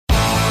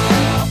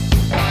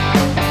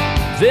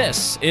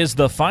This is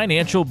the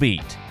Financial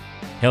Beat,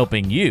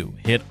 helping you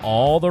hit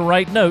all the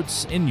right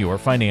notes in your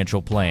financial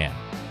plan.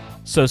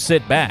 So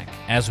sit back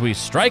as we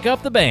strike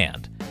up the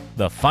band.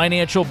 The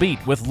Financial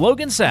Beat with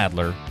Logan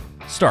Sadler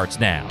starts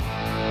now.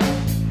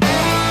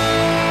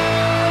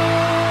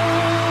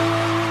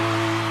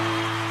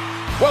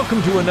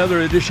 Welcome to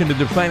another edition of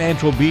the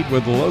Financial Beat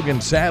with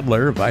Logan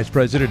Sadler, Vice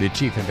President and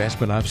Chief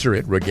Investment Officer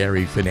at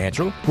Regari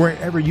Financial.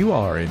 Wherever you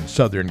are in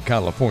Southern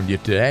California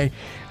today,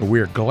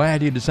 we're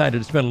glad you decided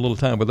to spend a little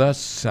time with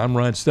us. I'm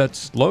Ron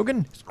Stutz.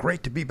 Logan, it's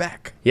great to be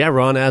back. Yeah,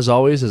 Ron, as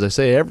always, as I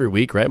say every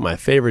week, right? My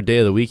favorite day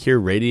of the week here,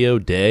 Radio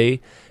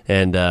Day.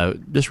 And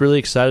just really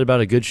excited about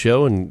a good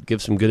show and give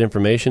some good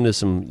information to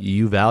some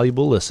you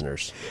valuable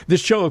listeners.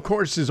 This show, of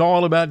course, is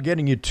all about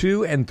getting you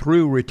to and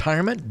through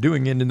retirement,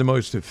 doing it in the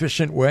most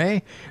efficient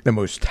way, the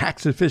most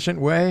tax-efficient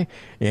way,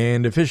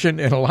 and efficient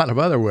in a lot of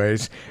other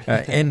ways.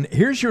 And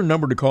here's your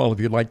number to call if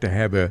you'd like to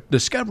have a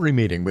discovery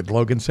meeting with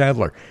Logan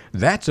Sadler.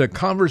 That's a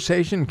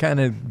conversation,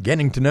 kind of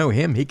getting to know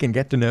him. He can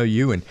get to know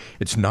you, and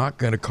it's not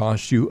going to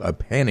cost you a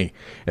penny.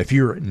 If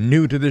you're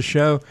new to the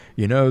show,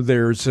 you know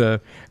there's a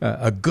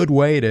good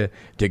way to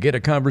get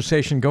a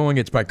conversation going.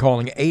 It's by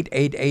calling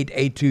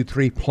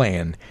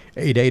 888-823-PLAN,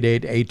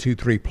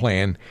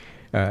 888-823-PLAN,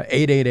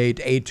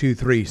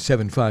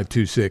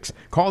 888-823-7526.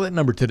 Call that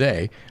number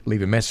today,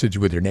 leave a message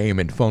with your name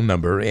and phone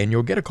number, and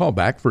you'll get a call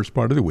back first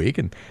part of the week,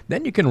 and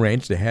then you can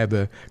arrange to have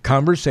a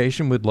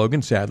conversation with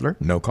Logan Sadler.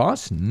 No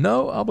cost,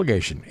 no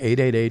obligation.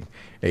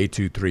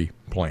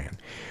 888-823-PLAN.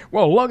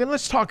 Well, Logan,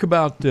 let's talk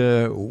about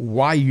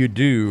why you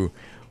do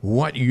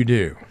what you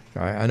do.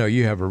 I know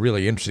you have a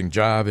really interesting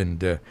job,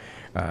 and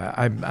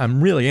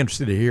I'm really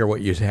interested to hear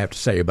what you have to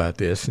say about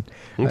this.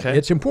 Okay.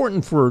 It's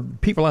important for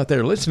people out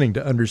there listening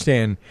to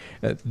understand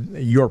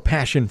your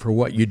passion for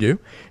what you do.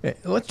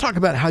 Let's talk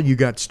about how you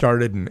got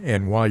started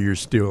and why you're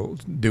still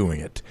doing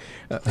it.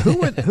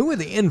 Who were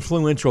the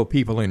influential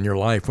people in your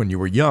life when you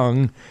were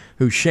young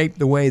who shaped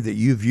the way that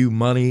you view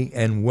money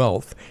and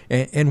wealth?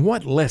 And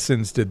what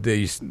lessons did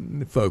these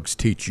folks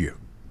teach you?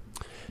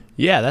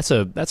 Yeah, that's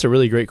a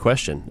really great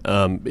question.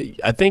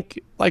 I think,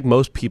 like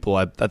most people,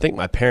 I think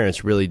my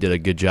parents really did a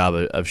good job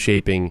of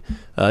shaping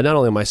not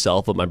only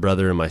myself, but my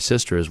brother and my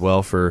sister as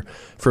well for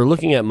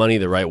looking at money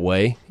the right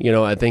way. You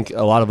know, I think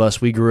a lot of us,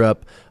 we grew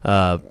up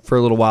for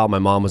a little while. My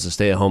mom was a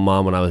stay-at-home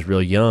mom when I was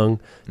real young.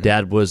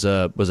 Dad was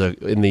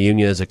in the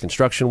union as a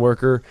construction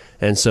worker,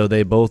 and so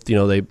they both, you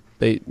know,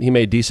 he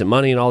made decent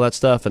money and all that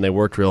stuff, and they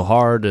worked real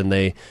hard, and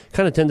they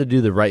kind of tend to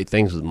do the right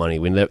things with money.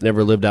 We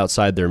never lived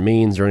outside their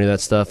means or any of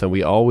that stuff, and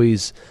we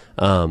always,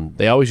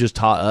 they always just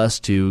taught us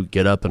to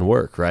get up and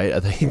work, right?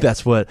 I think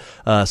that's what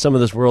some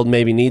of this world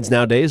maybe needs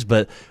nowadays,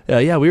 but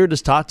yeah, we were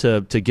just taught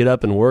to get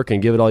up and work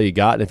and give it all you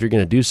got, and if you're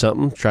going to do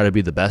something, try to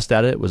be the best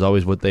at it, was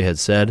always what they had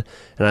said,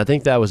 and I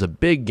think that was a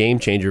big game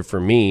changer for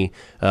me,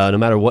 no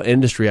matter what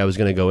industry I was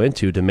going to go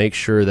into, to make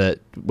sure that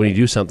when you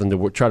do something,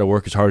 to try to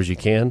work as hard as you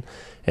can.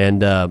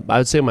 And I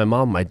would say my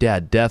mom and my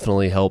dad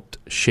definitely helped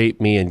shape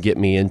me and get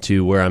me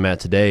into where I'm at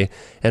today.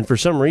 And for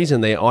some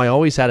reason, I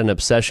always had an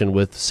obsession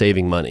with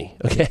saving money,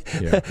 okay?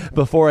 Yeah.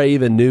 Before I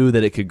even knew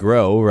that it could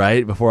grow,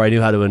 right? Before I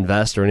knew how to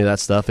invest or any of that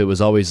stuff, it was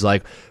always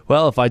like,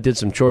 well, if I did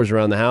some chores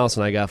around the house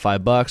and I got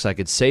 $5, I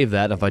could save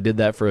that. If I did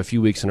that for a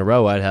few weeks in a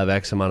row, I'd have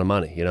X amount of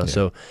money, you know? Yeah.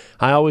 So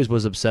I always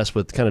was obsessed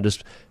with kind of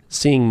just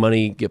seeing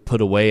money get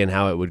put away and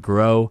how it would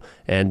grow.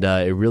 And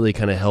it really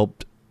kind of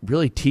helped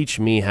really teach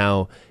me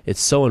how it's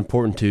so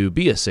important to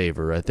be a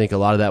saver. I think a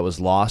lot of that was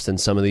lost in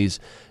some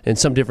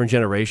different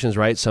generations,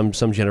 right? Some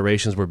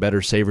generations were better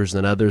savers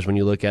than others when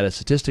you look at it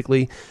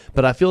statistically.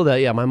 But I feel that,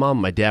 yeah, my mom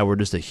and my dad were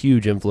just a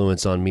huge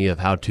influence on me of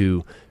how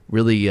to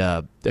really,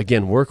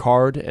 again, work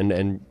hard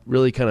and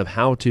really kind of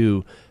how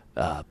to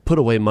put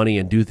away money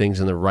and do things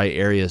in the right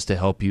areas to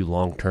help you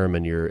long term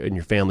in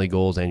your family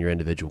goals and your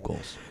individual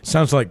goals.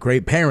 Sounds like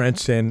great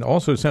parents, and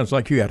also sounds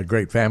like you had a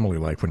great family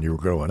life when you were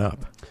growing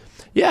up.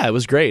 Yeah, it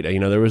was great. You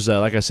know, there was,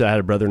 like I said, I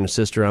had a brother and a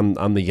sister.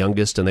 I'm the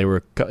youngest, and they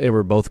were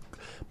both,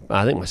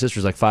 I think my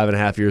sister's like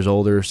 5.5 years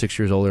older, 6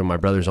 years older, and my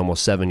brother's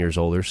almost 7 years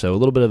older. So a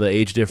little bit of an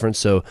age difference.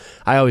 So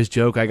I always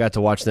joke I got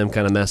to watch them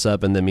kind of mess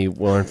up and then me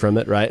learn from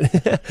it, right?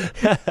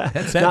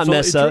 That's not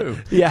mess true. Up.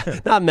 Yeah,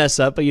 not mess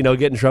up, but, you know,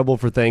 get in trouble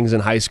for things in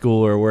high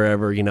school or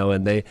wherever, you know,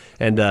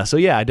 so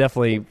yeah, I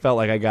definitely felt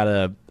like I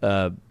got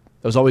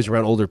I was always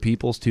around older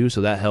peoples too,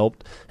 so that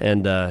helped.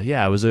 And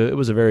yeah, it was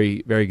a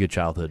very, very good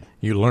childhood.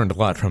 You learned a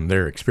lot from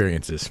their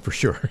experiences, for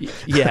sure.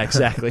 Yeah,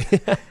 exactly.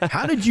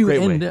 How did you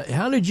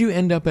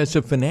end up as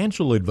a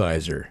financial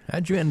advisor? How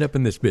did you end up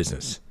in this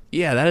business?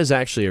 Yeah, that is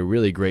actually a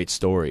really great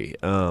story.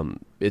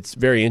 It's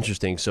very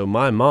interesting. So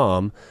my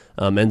mom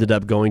ended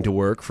up going to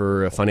work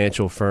for a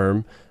financial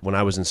firm when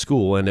I was in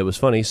school, and it was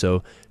funny.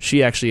 So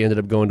she actually ended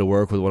up going to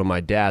work with one of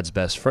my dad's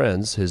best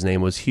friends. His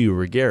name was Hugh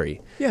Regari.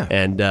 Yeah.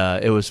 And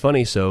it was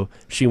funny. So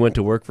she went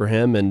to work for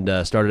him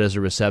and started as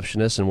a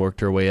receptionist and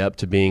worked her way up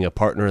to being a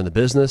partner in the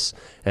business.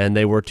 And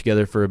they worked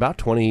together for about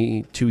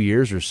 22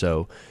 years or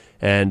so.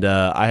 And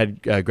I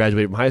had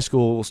graduated from high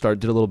school,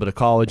 did a little bit of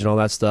college and all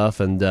that stuff,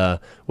 and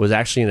was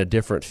actually in a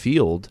different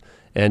field.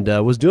 and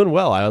was doing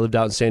well. I lived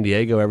out in San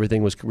Diego.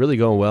 Everything was really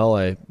going well.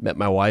 I met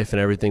my wife, and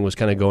everything was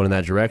kind of going in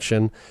that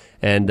direction.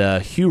 And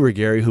Hugh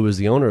Regary, who was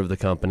the owner of the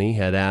company,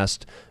 had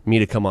asked me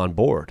to come on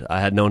board. I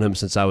had known him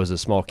since I was a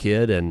small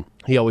kid, and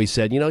he always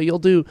said, you'll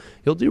do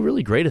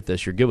really great at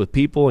this. You're good with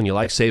people, and you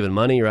like saving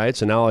money, right?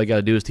 So now all I got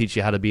to do is teach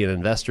you how to be an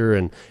investor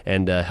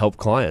and help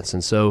clients.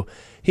 And so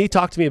he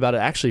talked to me about it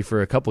actually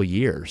for a couple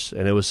years,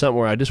 and it was something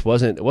where I just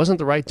it wasn't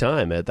the right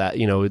time at that.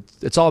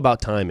 It's all about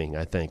timing,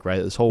 I think,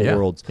 right? This whole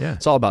world,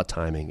 it's all about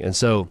timing. And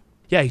so,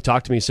 he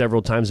talked to me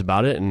several times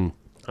about it, and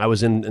I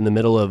was in the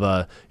middle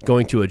of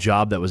going to a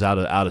job that was out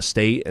of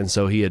state, and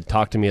so he had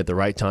talked to me at the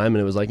right time,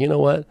 and it was like, you know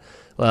what?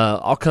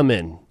 I'll come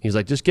in. He's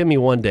like, just give me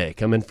one day.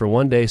 Come in for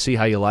one day, see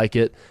how you like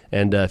it,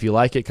 and if you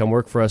like it, come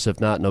work for us.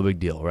 If not, no big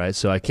deal, right?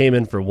 So I came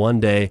in for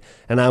one day,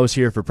 and I was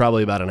here for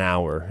probably about an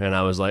hour, and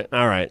I was like,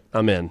 all right,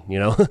 I'm in,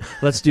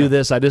 let's do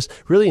this. I just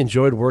really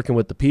enjoyed working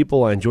with the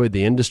people. I enjoyed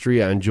the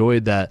industry. I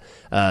enjoyed that.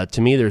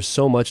 To me, there's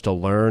so much to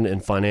learn in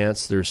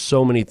finance. There's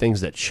so many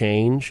things that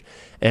change.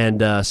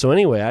 And so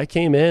anyway, I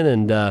came in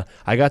and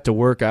I got to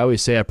work. I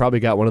always say I probably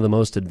got one of the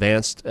most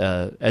advanced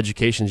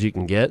educations you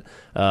can get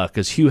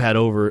because Hugh had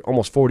over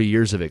almost 40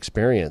 years of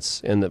experience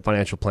in the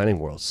financial planning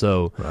world.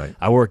 So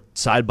I worked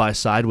side by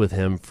side with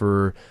him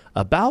for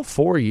about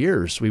 4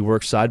 years. We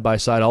worked side by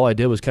side. All I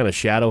did was kind of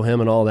shadow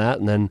him and all that.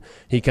 And then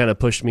he kind of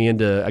pushed me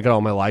into, I got all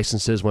my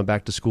licenses, went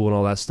back to school and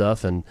all that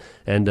stuff. And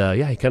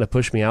he kind of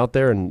pushed me out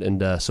there.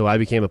 And so I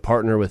became a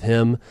partner with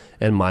him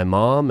and my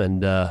mom.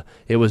 And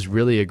it was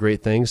really a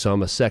great thing. So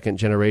I'm a second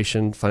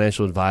generation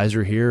financial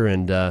advisor here.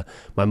 And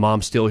my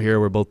mom's still here.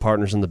 We're both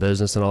partners in the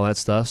business and all that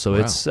stuff. So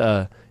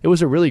it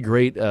was a really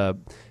great,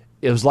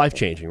 it was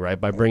life-changing, right,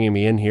 by bringing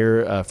me in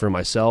here for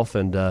myself,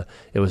 and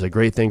it was a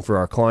great thing for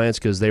our clients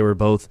because they were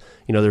both,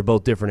 they're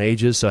both different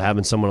ages, so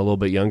having someone a little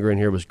bit younger in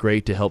here was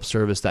great to help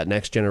service that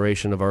next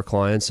generation of our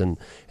clients, and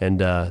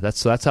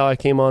that's how I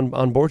came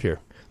on board here.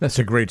 That's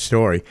a great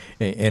story,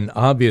 and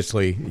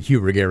obviously Hugh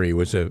Regary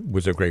was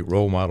a great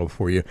role model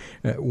for you.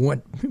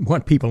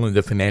 What people in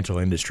the financial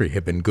industry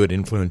have been good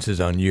influences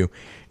on you,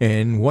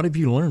 and what have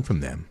you learned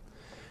from them?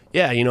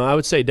 Yeah, I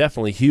would say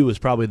definitely Hugh was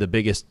probably the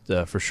biggest,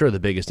 for sure, the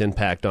biggest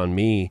impact on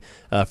me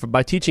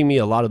by teaching me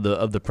a lot of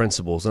the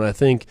principles. And I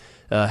think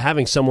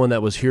having someone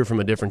that was here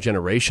from a different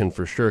generation,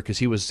 for sure, because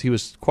he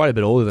was quite a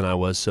bit older than I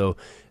was, so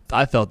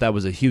I felt that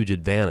was a huge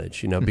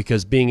advantage,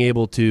 because being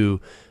able to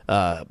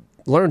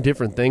learn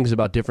different things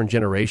about different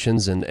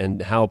generations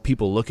and how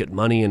people look at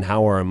money and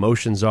how our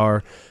emotions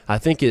are. I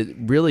think it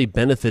really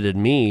benefited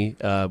me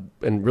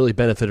and really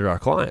benefited our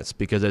clients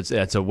because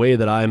it's a way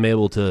that I'm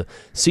able to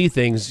see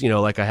things,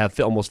 like I have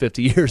almost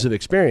 50 years of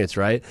experience,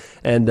 right?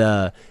 And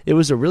it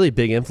was a really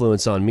big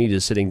influence on me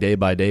just sitting day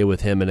by day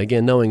with him. And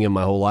again, knowing him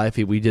my whole life,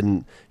 he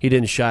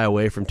didn't shy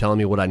away from telling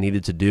me what I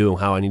needed to do,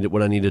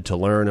 what I needed to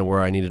learn, and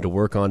where I needed to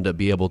work on to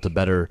be able to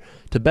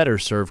better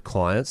serve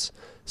clients.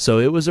 So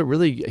he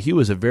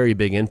was a very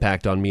big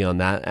impact on me on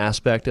that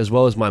aspect, as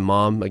well as my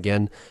mom.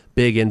 Again,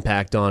 big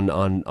impact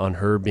on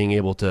her being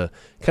able to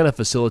kind of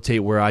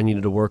facilitate where I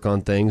needed to work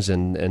on things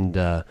and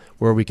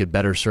where we could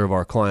better serve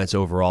our clients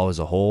overall as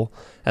a whole.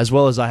 As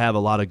well as I have a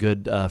lot of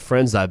good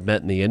friends that I've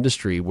met in the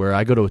industry where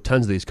I go to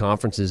tons of these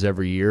conferences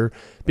every year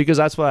because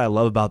that's what I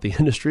love about the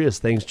industry is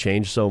things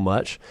change so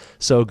much.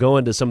 So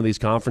going to some of these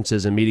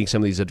conferences and meeting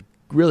some of these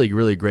really,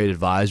 really great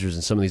advisors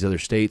in some of these other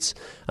states,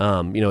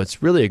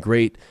 it's really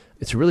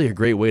a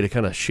great way to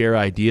kind of share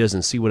ideas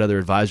and see what other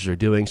advisors are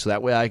doing. So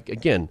that way, I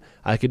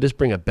could just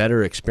bring a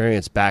better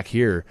experience back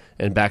here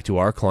and back to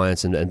our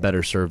clients and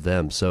better serve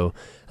them. So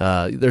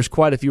there's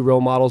quite a few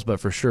role models,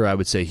 but for sure, I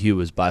would say Hugh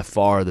is by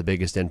far the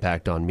biggest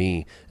impact on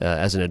me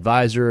as an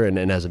advisor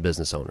and as a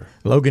business owner.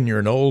 Logan, you're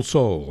an old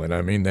soul, and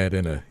I mean that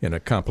in a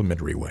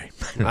complimentary way.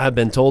 I've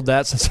been told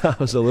that since I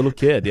was a little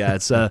kid. Yeah,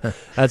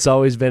 that's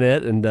always been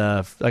it. And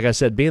like I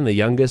said, being the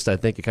youngest, I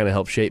think it kind of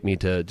helped shape me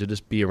to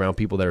just be around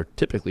people that are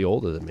typically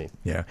older than me.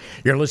 Yeah.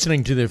 You're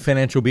listening to the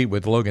Financial Beat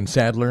with Logan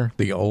Sadler,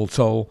 the old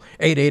soul.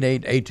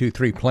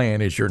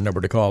 888-823-PLAN is your number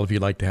to call if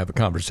you'd like to have a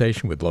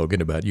conversation with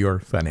Logan about your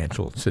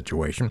financial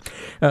situation.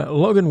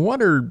 Logan,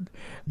 what are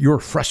your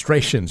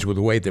frustrations with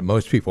the way that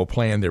most people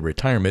plan their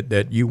retirement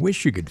that you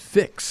wish you could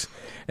fix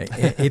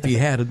if you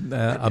had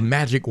a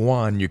magic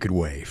wand you could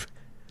wave?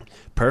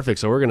 Perfect.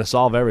 So we're going to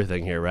solve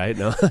everything here, right?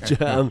 No,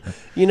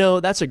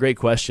 that's a great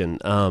question.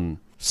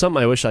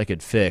 Something I wish I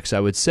could fix.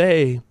 I would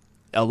say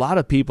a lot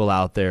of people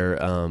out there,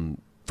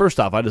 first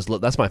off,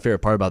 that's my favorite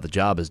part about the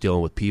job is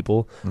dealing with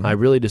people. Mm-hmm. I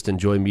really just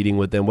enjoy meeting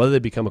with them, whether they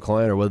become a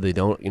client or whether they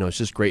don't. It's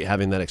just great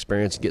having that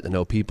experience and getting to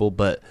know people.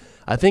 But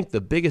I think the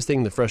biggest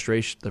thing that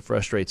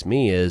frustrates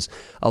me is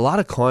a lot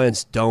of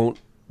clients don't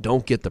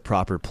get the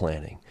proper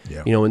planning.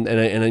 Yeah. You know,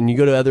 and you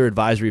go to other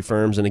advisory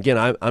firms, and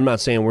again, I'm not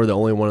saying we're the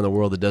only one in the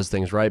world that does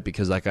things right,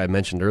 because like I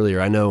mentioned earlier,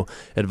 I know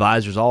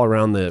advisors all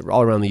around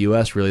the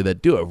U.S. really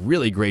that do a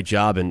really great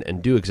job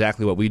and do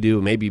exactly what we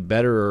do, maybe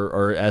better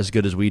or as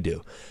good as we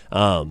do.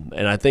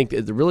 And I think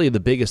really the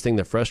biggest thing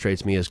that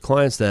frustrates me is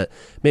clients that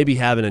maybe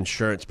have an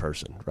insurance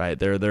person, right?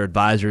 Their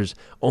advisors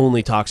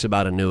only talks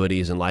about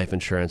annuities and life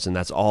insurance, and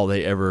that's all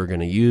they ever are going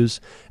to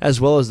use,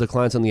 as well as the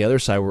clients on the other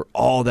side where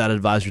all that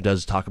advisor does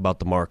is talk about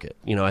the market.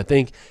 You know, I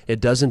think it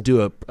doesn't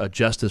do a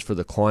justice for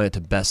the client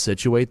to best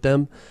situate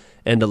them.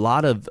 And a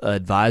lot of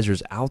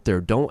advisors out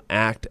there don't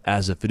act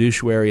as a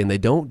fiduciary, and they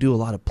don't do a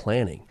lot of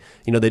planning.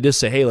 You know, they just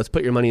say, hey, let's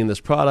put your money in this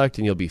product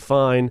and you'll be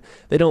fine.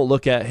 They don't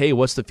look at, hey,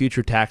 what's the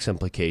future tax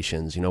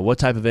implications? You know, what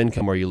type of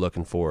income are you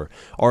looking for?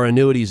 Are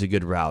annuities a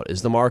good route?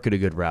 Is the market a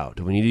good route?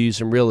 Do we need to use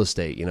some real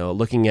estate? You know,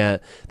 looking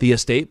at the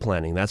estate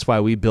planning. That's why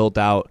we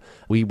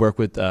work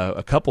with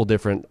a couple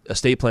different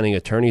estate planning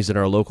attorneys in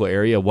our local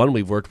area. One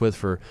we've worked with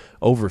for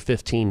over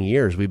 15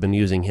 years. We've been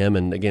using him,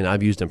 and again,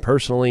 I've used him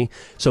personally.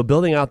 So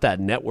building out that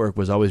network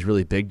was always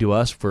really big to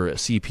us for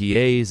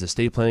CPAs,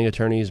 estate planning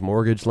attorneys,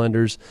 mortgage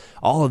lenders,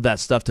 all of that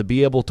stuff, to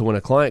be able to, when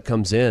a client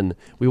comes in,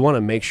 we want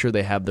to make sure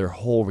they have their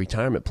whole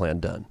retirement plan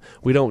done.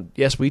 We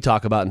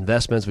talk about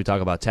investments, we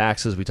talk about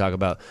taxes, we talk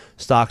about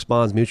stocks,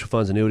 bonds, mutual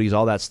funds, annuities,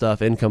 all that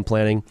stuff, income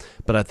planning,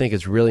 but I think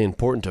it's really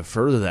important to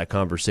further that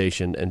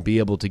conversation and be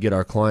able to get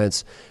our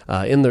clients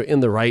in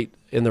the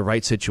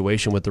right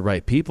situation with the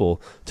right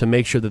people to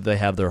make sure that they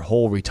have their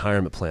whole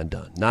retirement plan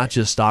done, not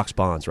just stocks,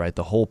 bonds, right?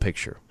 The whole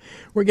picture.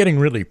 We're getting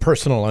really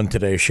personal on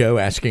today's show,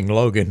 asking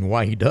Logan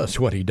why he does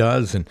what he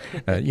does, and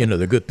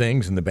the good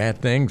things and the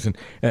bad things. And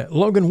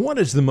Logan, what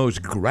is the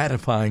most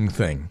gratifying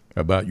thing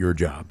about your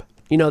job?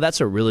 You know,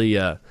 that's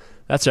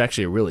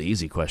actually a really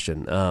easy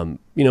question.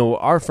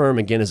 Our firm,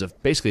 again, it's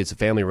a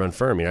family-run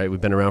firm. Right?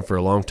 We've been around for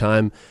a long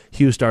time.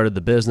 Hugh started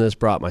the business,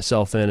 brought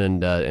myself in,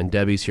 and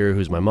Debbie's here,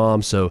 who's my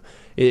mom. So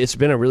it's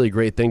been a really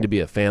great thing to be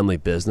a family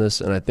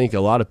business, and I think a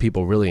lot of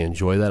people really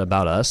enjoy that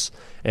about us.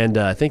 And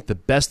I think the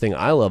best thing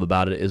I love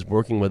about it is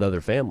working with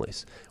other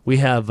families. We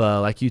have,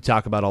 like you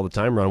talk about all the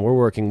time, Ron, we're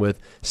working with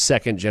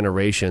second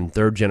generation,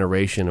 third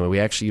generation, and we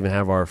actually even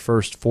have our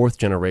first fourth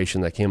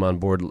generation that came on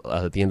board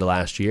at the end of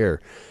last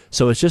year.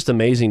 So it's just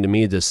amazing to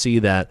me to see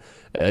that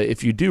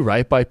if you do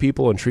right by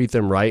people and treat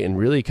them right and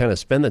really kind of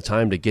spend the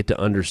time to get to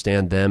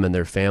understand them and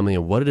their family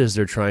and what it is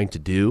they're trying to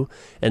do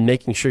and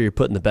making sure you're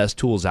putting the best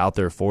tools out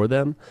there for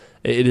them,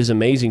 it is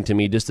amazing to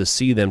me just to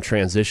see them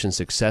transition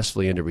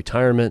successfully into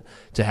retirement,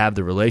 to have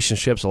the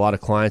relationships. A lot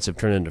of clients have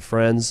turned into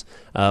friends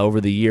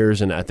over the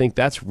years, and I think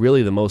that's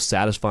really the most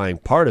satisfying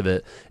part of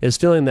it, is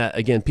feeling that,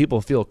 again,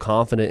 people feel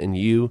confident in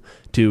you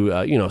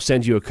to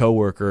send you a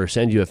coworker or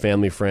send you a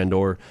family friend,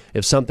 or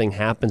if something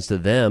happens to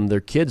them, their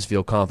kids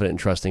feel confident in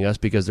trusting us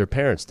because their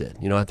parents did.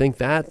 I think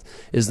that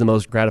is the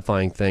most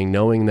gratifying thing,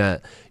 knowing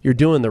that you're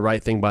doing the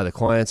right thing by the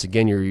clients.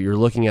 Again, you're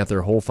looking at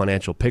their whole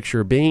financial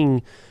picture,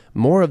 being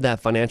more of that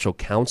financial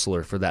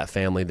counselor for that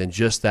family than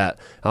just that,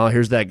 oh,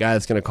 here's that guy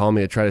that's going to call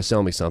me to try to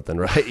sell me something,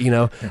 right?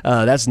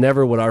 That's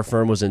never what our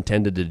firm was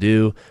intended to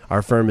do.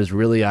 Our firm is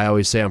really, I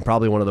always say, I'm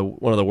probably one of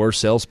the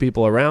worst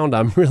salespeople around.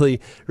 I'm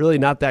really, really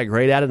not that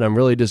great at it. I'm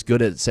really just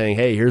good at saying,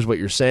 hey, here's what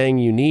you're saying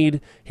you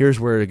need, here's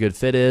where a good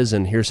fit is,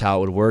 and here's how it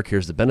would work,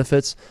 here's the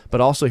benefits, but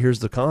also here's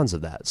the cons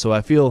of that. So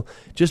I feel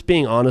just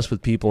being honest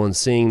with people and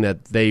seeing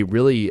that they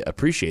really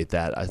appreciate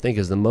that, I think,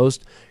 is the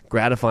most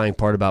gratifying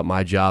part about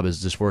my job,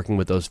 is just working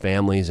with those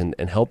families and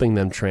helping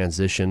them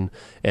transition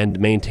and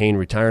maintain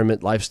retirement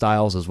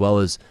lifestyles, as well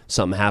as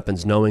something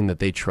happens, knowing that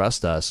they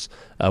trust us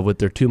with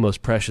their two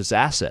most precious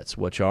assets,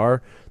 which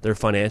are their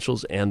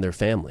financials and their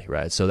family,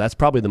 right? So that's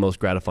probably the most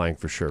gratifying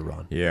for sure,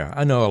 Ron. Yeah,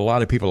 I know a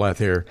lot of people out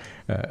there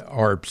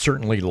are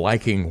certainly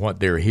liking what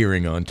they're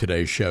hearing on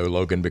today's show,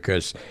 Logan,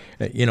 because,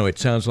 it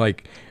sounds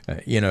like,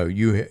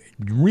 you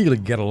really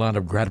get a lot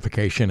of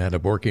gratification out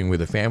of working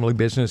with a family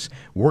business,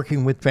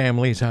 working with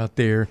families out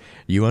there.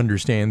 You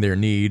understand their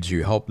needs,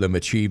 you help them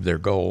achieve their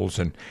goals,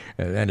 and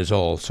that is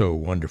all so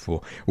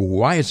wonderful.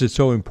 Why is it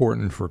so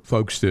important for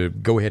folks to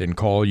go ahead and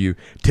call you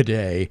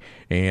today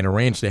and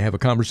arrange to have a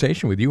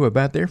conversation with you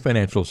about their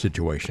financial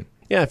situation?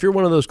 Yeah, if you're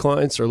one of those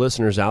clients or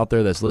listeners out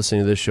there that's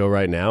listening to this show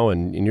right now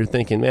and you're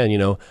thinking,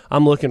 man,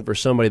 I'm looking for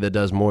somebody that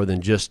does more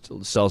than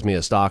just sells me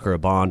a stock or a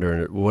bond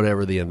or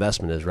whatever the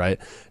investment is, right?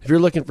 If you're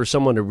looking for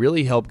someone to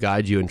really help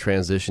guide you and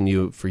transition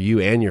you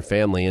and your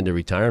family into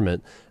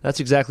retirement, that's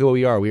exactly what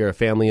we are. We are a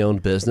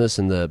family-owned business,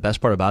 and the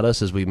best part about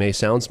us is we may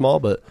sound small,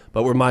 but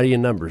we're mighty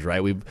in numbers,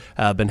 right? We've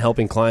been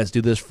helping clients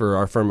do this for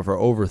our firm for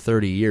over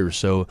 30 years,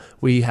 so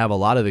we have a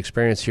lot of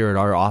experience here at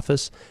our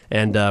office,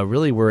 and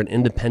really we're an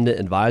independent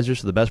advisor,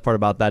 so the best part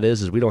about that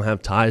is we don't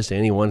have ties to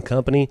any one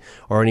company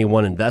or any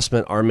one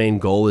investment. Our main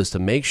goal is to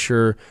make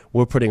sure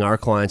we're putting our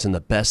clients in the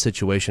best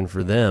situation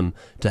for them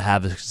to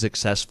have a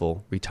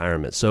successful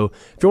retirement. So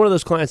if you're one of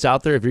those clients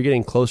out there, if you're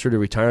getting closer to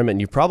retirement,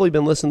 and you've probably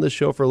been listening to this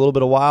show for a little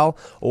bit of while,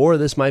 or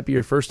this might be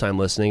your first time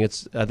listening,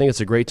 I think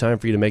it's a great time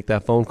for you to make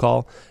that phone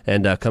call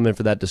and come in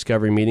for that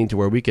discovery meeting to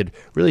where we could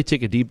really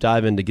take a deep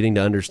dive into getting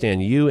to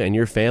understand you and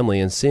your family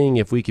and seeing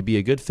if we could be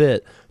a good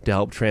fit to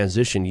help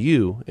transition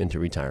you into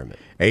retirement.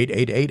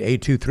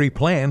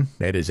 888-823-PLAN.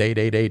 That is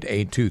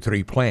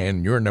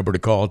 888-823-PLAN. Your number to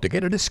call to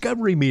get a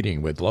discovery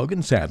meeting with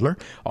Logan Sadler.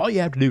 All you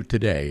have to do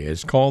today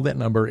is call that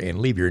number and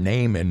leave your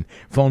name and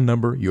phone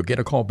number. You'll get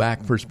a call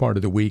back first part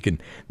of the week,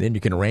 and then you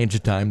can arrange a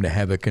time to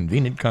have a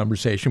convenient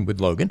conversation with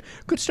Logan.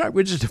 Could start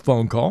with just a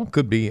phone call.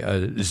 Could be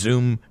a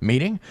Zoom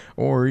meeting,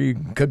 or you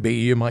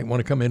might want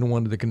to come into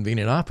one of the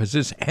convenient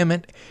offices.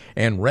 Hemet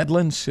and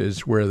Redlands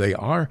is where they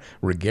are.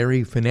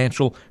 Regary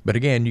Financial. But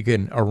again, you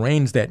can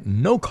arrange that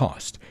no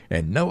cost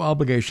and no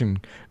obligation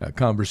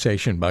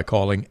conversation by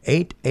calling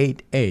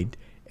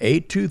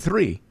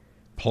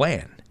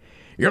 888-823-PLAN.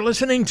 You're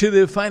listening to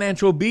the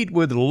Financial Beat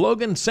with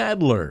Logan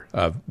Sadler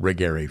of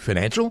Regary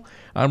Financial.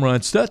 I'm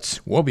Ron Stutz.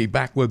 We'll be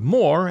back with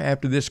more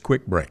after this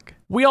quick break.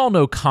 We all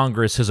know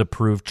Congress has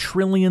approved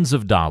trillions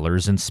of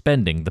dollars in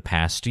spending the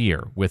past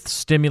year with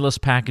stimulus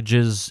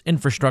packages,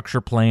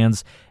 infrastructure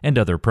plans, and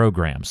other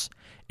programs.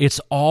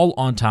 It's all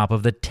on top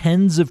of the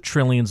tens of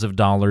trillions of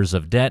dollars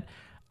of debt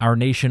our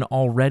nation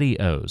already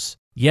owes.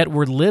 Yet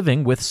we're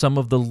living with some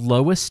of the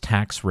lowest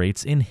tax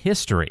rates in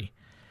history.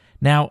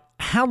 Now,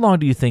 how long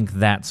do you think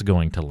that's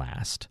going to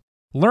last?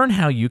 Learn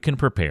how you can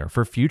prepare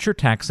for future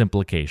tax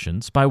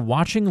implications by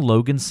watching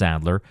Logan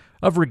Sadler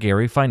of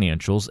Regary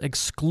Financial's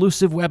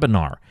exclusive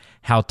webinar,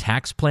 How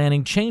Tax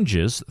Planning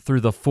Changes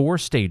Through the 4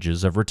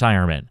 Stages of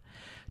Retirement.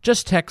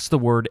 Just text the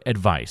word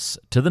advice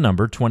to the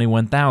number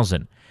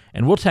 21000,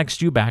 and we'll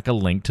text you back a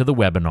link to the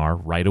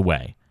webinar right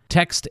away.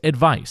 Text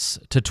advice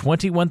to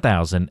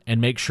 21000 and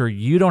make sure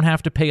you don't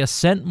have to pay a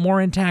cent more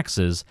in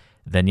taxes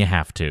than you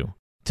have to.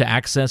 To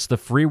access the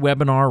free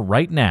webinar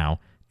right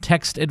now,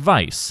 text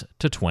advice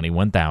to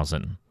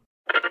 21000.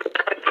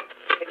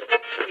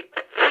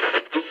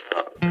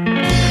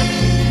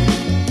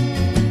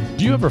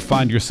 Do you ever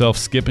find yourself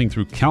skipping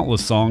through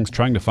countless songs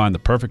trying to find the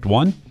perfect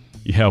one?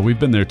 Yeah, we've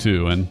been there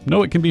too, and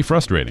know it can be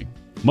frustrating.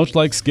 Much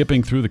like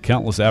skipping through the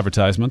countless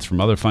advertisements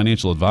from other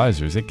financial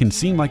advisors, it can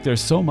seem like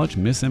there's so much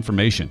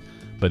misinformation.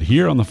 But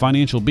here on the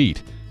Financial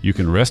Beat, you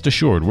can rest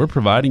assured we're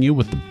providing you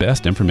with the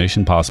best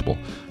information possible.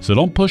 So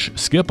don't push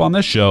skip on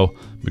this show,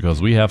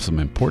 because we have some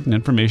important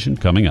information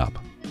coming up.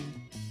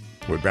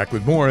 We're back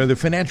with more of the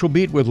Financial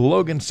Beat with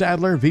Logan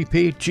Sadler,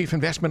 VP, Chief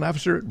Investment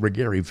Officer at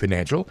Regary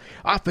Financial.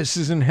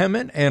 Offices in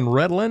Hemet and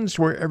Redlands,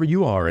 wherever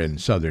you are in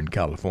Southern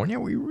California.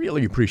 We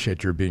really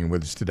appreciate your being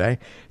with us today,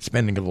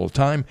 spending a little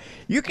time.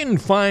 You can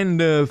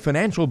find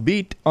Financial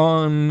Beat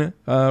on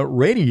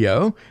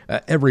radio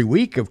every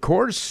week, of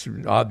course.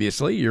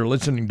 Obviously, you're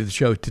listening to the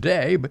show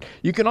today, but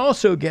you can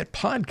also get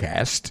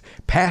podcasts,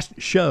 past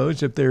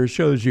shows, if there are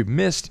shows you've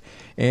missed.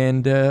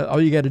 And all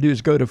you got to do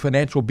is go to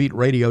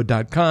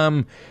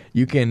financialbeatradio.com.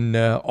 You can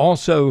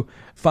also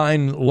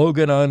find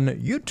Logan on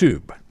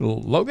YouTube.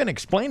 Logan,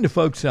 explain to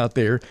folks out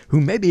there who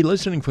may be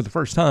listening for the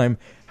first time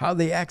how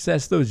they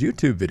access those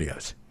YouTube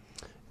videos.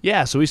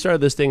 Yeah, so we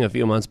started this thing a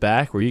few months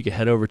back where you can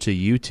head over to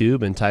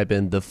YouTube and type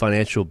in The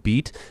Financial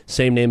Beat,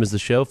 same name as the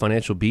show,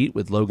 Financial Beat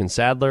with Logan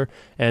Sadler.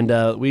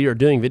 And we are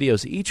doing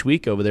videos each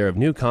week over there of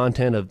new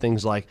content of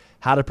things like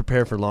how to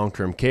prepare for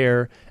long-term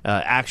care,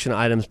 action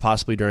items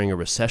possibly during a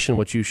recession,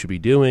 what you should be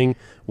doing,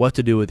 what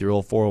to do with your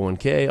old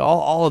 401k.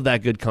 All of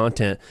that good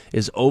content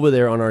is over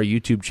there on our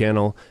YouTube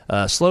channel.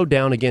 Slowed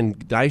down, again,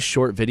 nice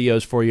short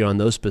videos for you on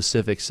those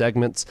specific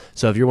segments.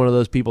 So if you're one of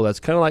those people that's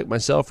kind of like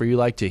myself, or you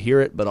like to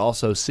hear it but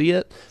also see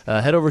it,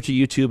 head over to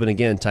YouTube and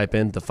again, type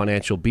in The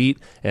Financial Beat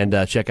and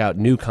check out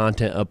new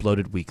content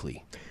uploaded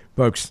weekly.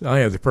 Folks, I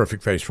have the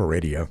perfect face for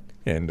radio,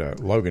 and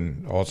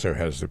Logan also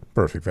has the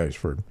perfect face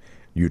for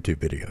YouTube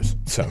videos.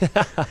 So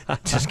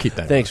just keep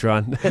that. Thanks,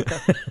 Ron.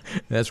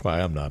 That's why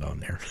I'm not on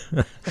there.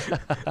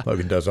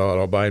 Logan does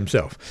all by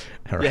himself.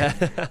 All right.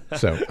 Yeah.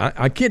 So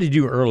I kidded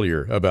you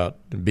earlier about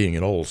being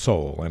an old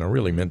soul, and I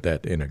really meant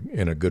that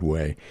in a good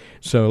way.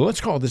 So let's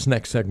call this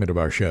next segment of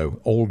our show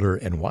Older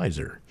and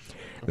Wiser.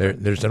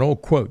 There's an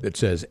old quote that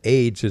says,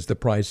 age is the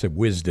price of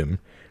wisdom.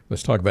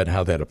 Let's talk about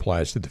how that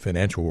applies to the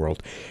financial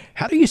world.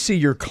 How do you see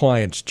your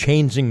clients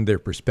changing their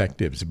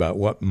perspectives about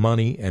what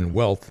money and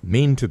wealth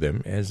mean to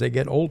them as they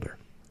get older?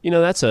 You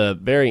know, that's a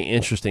very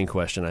interesting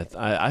question.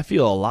 I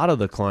feel a lot of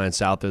the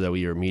clients out there that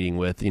we are meeting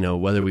with, you know,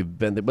 whether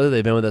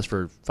they've been with us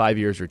for 5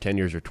 years or 10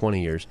 years or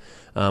 20 years,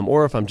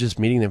 or if I'm just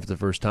meeting them for the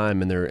first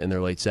time in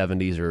their late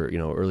 70s or, you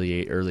know,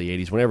 early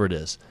 80s, whenever it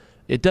is.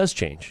 It does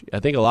change. I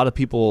think a lot of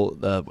people,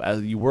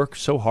 as you work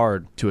so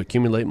hard to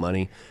accumulate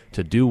money,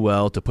 to do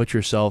well, to put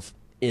yourself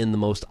in the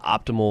most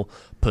optimal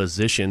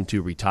position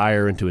to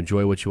retire and to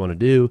enjoy what you want to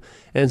do.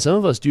 And some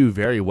of us do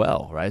very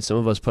well, right? Some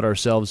of us put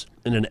ourselves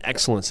in an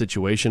excellent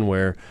situation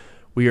where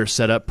we are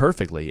set up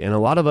perfectly. And a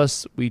lot of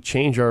us, we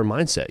change our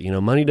mindset.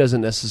 Money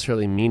doesn't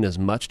necessarily mean as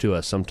much to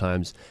us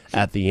sometimes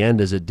at the end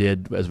as it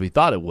did as we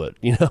thought it would.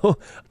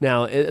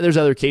 Now there's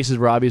other cases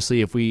where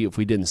obviously if we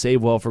didn't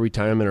save well for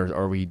retirement,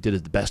 or we did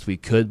it the best we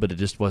could, but it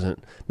just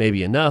wasn't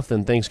maybe enough,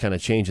 then things kind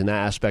of change in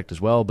that aspect as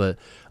well. But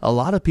a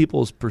lot of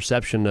people's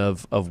perception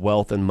of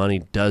wealth and money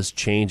does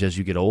change as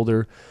you get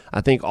older. I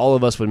think all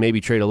of us would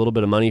maybe trade a little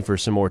bit of money for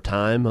some more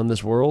time on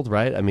this world,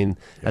 right? I mean,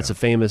 that's a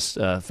famous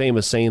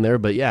saying there.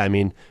 But yeah, I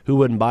mean, who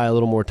wouldn't buy a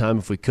little more time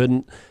if we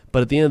couldn't?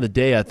 But at the end of the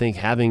day, I think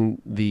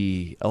having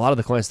a lot of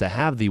the clients that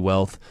have the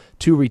wealth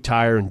to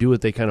retire and do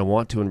what they kind of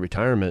want to in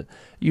retirement,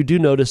 you do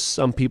notice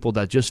some people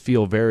that just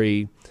feel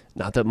very,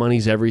 not that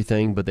money's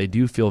everything, but they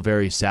do feel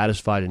very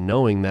satisfied in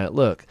knowing that,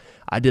 look,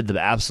 I did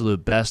the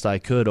absolute best I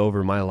could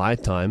over my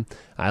lifetime.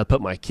 I put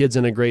my kids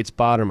in a great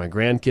spot, or my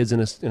grandkids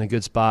in a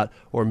good spot,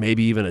 or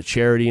maybe even a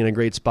charity in a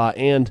great spot.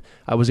 And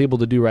I was able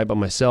to do right by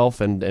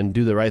myself and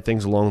do the right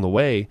things along the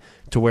way,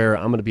 to where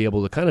I'm going to be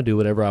able to kind of do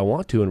whatever I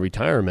want to in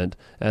retirement,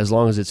 as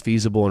long as it's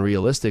feasible and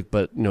realistic.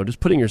 But,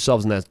 just putting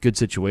yourselves in that good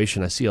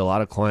situation, I see a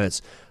lot of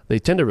clients, they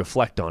tend to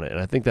reflect on it.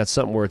 And I think that's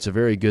something where it's a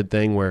very good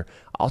thing, where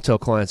I'll tell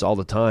clients all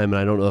the time, and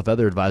I don't know if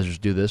other advisors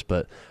do this,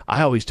 but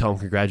I always tell them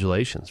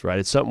congratulations, right?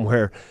 It's something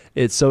where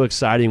it's so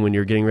exciting when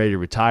you're getting ready to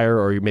retire,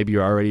 or maybe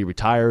you're already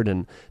retired,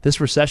 and this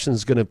recession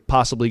is going to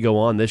possibly go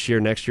on this year,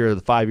 next year, or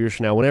 5 years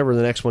from now, whenever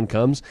the next one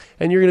comes,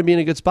 and you're going to be in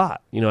a good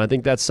spot. I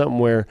think that's something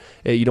where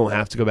you don't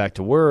have to go back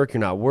to work.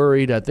 You're not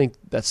worried. I think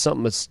that's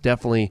something that's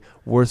definitely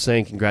worth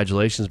saying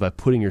congratulations, by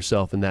putting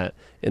yourself in that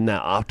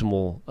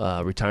optimal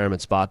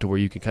retirement spot, to where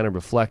you can kind of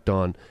reflect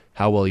on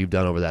how well you've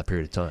done over that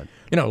period of time.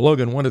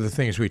 Logan, one of the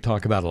things we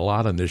talk about a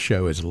lot on this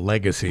show is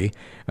legacy,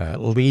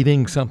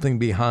 leaving something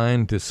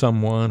behind to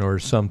someone or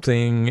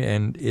something.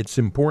 And it's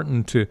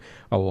important to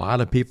a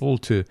lot of people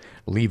to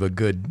leave a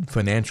good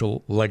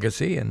financial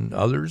legacy, and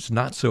others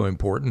not so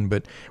important.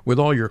 But with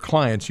all your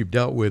clients you've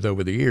dealt with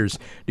over the years,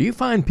 do you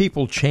find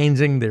people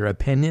changing their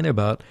opinion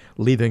about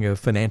leaving a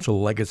financial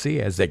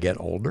legacy as they get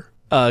older?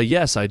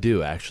 Yes, I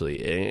do,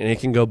 actually. And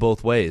it can go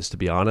both ways, to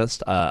be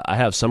honest. I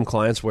have some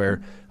clients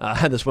where I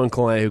had this one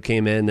client who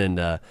came in,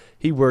 and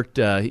he worked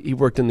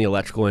in the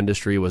electrical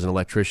industry, was an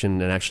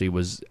electrician, and actually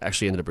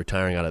ended up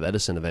retiring out of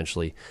Edison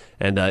eventually.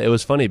 And it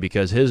was funny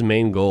because his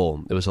main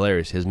goal, it was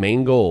hilarious. His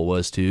main goal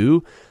was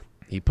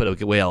he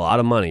put away a lot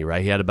of money,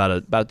 right? He had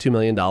about $2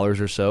 million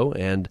or so,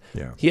 and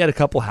he had a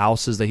couple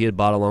houses that he had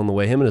bought along the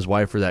way. Him and his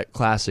wife were that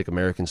classic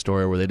American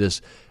story where they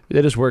just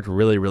worked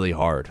really, really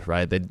hard,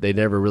 right? They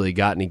never really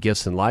got any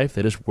gifts in life.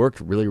 They just worked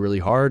really, really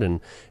hard,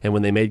 and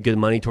when they made good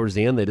money towards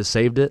the end, they just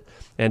saved it.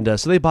 And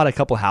so they bought a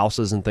couple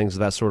houses and things of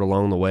that sort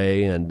along the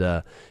way, and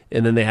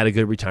then they had a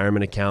good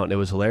retirement account. And it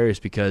was hilarious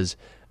because,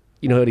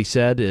 what he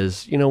said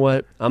is, you know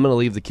what? I'm going to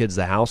leave the kids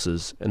the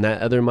houses, and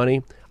that other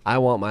money, I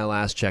want my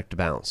last check to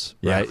bounce,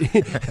 right?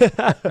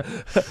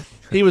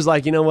 He was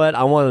like, you know what?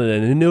 I want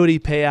an annuity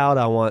payout.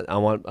 I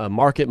want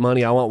market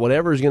money. I want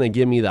whatever is going to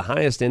give me the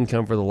highest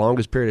income for the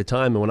longest period of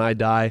time. And when I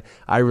die,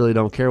 I really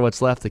don't care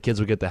what's left. The kids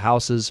will get the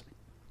houses,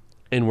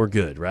 and we're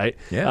good, right?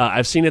 Yeah.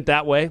 I've seen it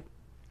that way.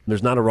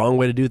 There's not a wrong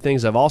way to do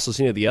things. I've also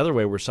seen it the other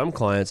way, where some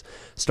clients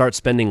start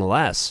spending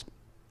less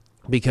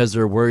because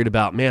they're worried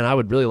about, man, I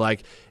would really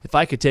like, if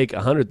I could take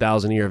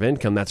 $100,000 a year of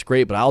income, that's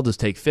great, but I'll just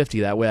take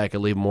 50. That way I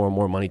could leave more and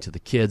more money to the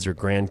kids or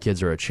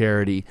grandkids or a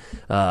charity.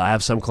 I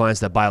have some clients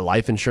that buy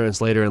life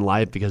insurance later in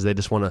life because they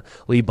just want to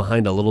leave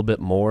behind a little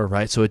bit more,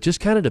 right? So it just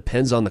kind of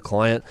depends on the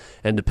client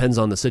and depends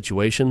on the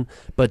situation,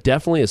 but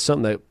definitely is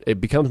something that it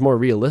becomes more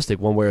realistic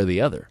one way or the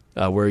other,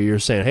 where you're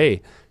saying,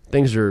 hey,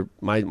 things are,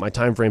 my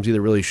time frame's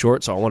either really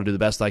short, so I want to do the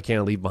best I can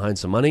and leave behind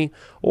some money,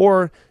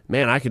 or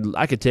man, I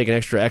could take an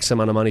extra X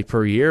amount of money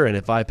per year, and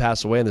if I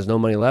pass away and there's no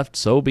money left,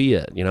 so be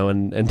it,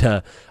 and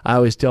I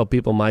always tell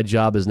people my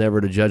job is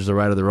never to judge the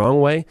right or the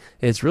wrong way.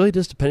 It's really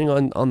just depending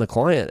on the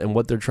client and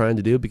what they're trying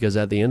to do, because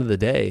at the end of the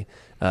day,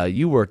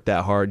 you worked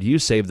that hard, you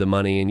saved the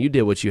money, and you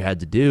did what you had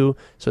to do.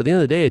 So at the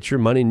end of the day, it's your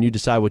money, and you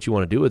decide what you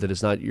want to do with it.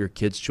 It's not your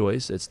kid's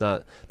choice. It's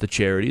not the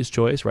charity's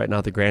choice, right?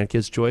 Not the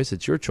grandkids' choice.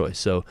 It's your choice.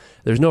 So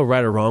there's no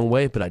right or wrong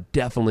way, but I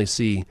definitely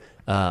see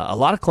a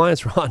lot of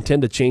clients, Ron,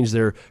 tend to change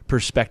their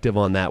perspective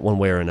on that one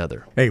way or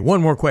another. Hey,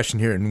 one more question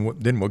here, and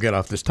then we'll get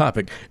off this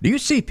topic. Do you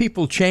see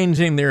people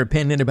changing their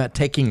opinion about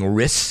taking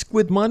risks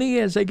with money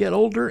as they get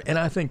older? And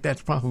I think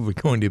that's probably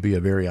going to be a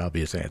very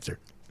obvious answer.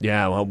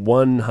 Yeah, well,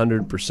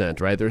 100%,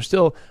 right? There's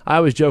still, I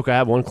always joke, I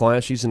have one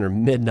client, she's in her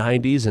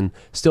mid-90s and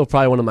still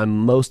probably one of my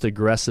most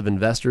aggressive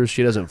investors.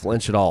 She doesn't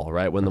flinch at all,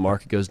 right, when the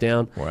market goes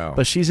down. Wow.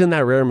 But she's in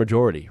that rare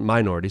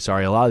minority,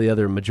 sorry. A lot of the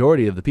other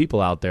majority of the people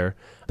out there,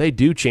 they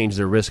do change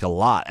their risk a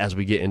lot as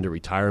we get into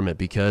retirement,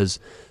 because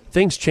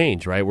things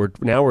change, right?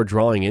 We're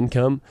drawing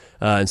income.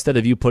 Instead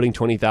of you putting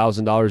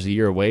 $20,000 a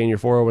year away in your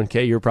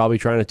 401k, you're probably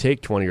trying to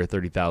take $20,000 or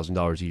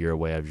 $30,000 a year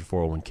away out of your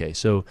 401k.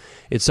 So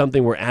it's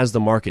something where as the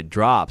market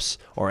drops,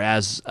 or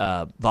as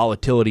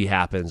volatility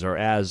happens, or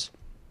as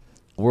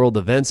world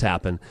events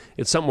happen,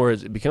 it's something where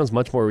it becomes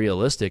much more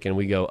realistic, and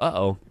we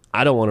go,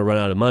 I don't want to run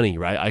out of money,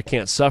 right? I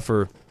can't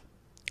suffer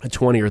a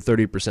 20 or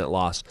 30%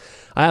 loss.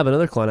 I have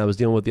another client I was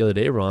dealing with the other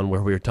day, Ron,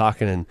 where we were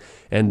talking,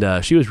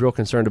 and she was real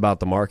concerned about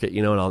the market,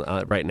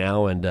 and right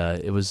now, and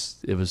it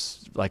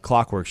was like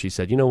clockwork. She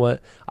said, you know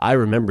what? I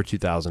remember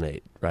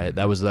 2008, right?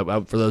 That was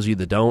for those of you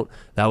that don't.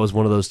 That was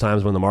one of those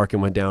times when the market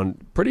went down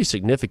pretty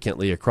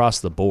significantly across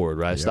the board,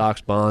 right? Yep.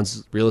 Stocks,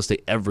 bonds, real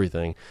estate,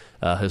 everything.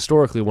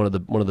 Historically, one of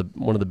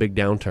the big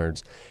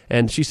downturns.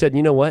 And she said,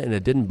 you know what? And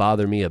it didn't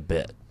bother me a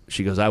bit.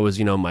 She goes, I was,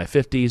 in my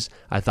 50s.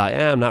 I thought,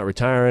 I'm not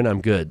retiring.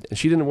 I'm good. And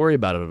she didn't worry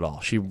about it at all.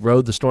 She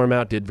rode the storm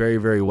out, did very,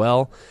 very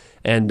well.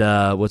 And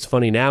what's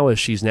funny now is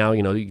she's now,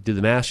 you do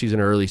the math, she's in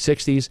her early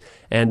 60s.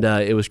 And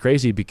it was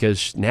crazy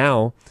because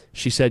now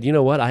she said, you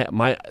know what,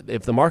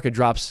 if the market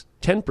drops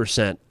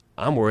 10%,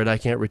 I'm worried I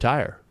can't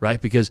retire,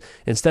 right? Because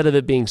instead of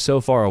it being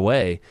so far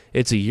away,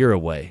 it's a year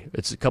away.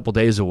 It's a couple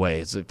days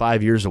away. It's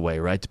 5 years away,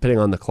 right? Depending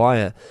on the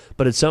client.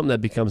 But it's something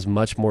that becomes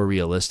much more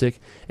realistic.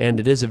 And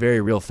it is a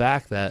very real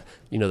fact that,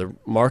 the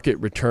market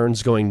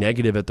returns going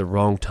negative at the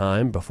wrong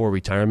time before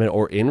retirement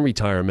or in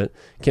retirement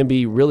can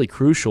be really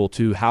crucial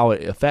to how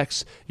it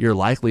affects your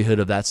likelihood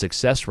of that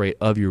success rate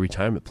of your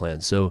retirement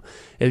plan. So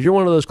if you're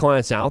one of those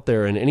clients out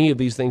there and any of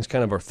these things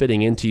kind of are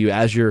fitting into you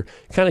as you're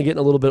kind of getting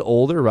a little bit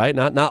older, right?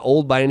 Not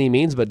old by any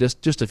means, but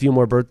just a few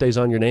more birthdays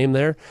on your name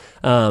there.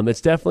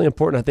 It's definitely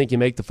important, I think, you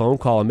make the phone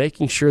call and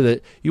making sure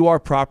that you are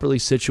properly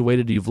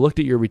situated. You've looked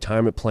at your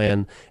retirement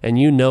plan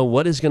and you know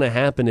what is going to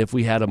happen if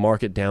we had a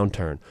market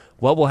downturn.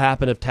 What will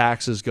happen if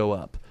taxes go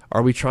up?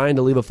 Are we trying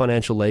to leave a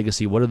financial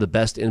legacy? What are the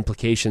best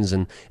implications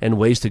and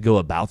ways to go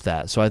about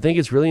that? So I think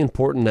it's really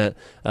important that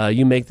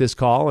you make this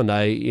call, and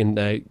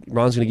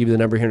Ron's going to give you the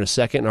number here in a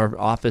second. Our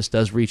office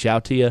does reach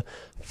out to you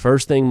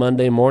first thing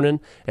Monday morning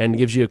and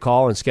gives you a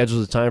call and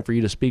schedules a time for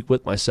you to speak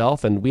with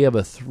myself. And we have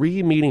a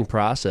 3-meeting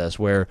process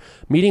where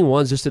meeting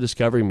one's just a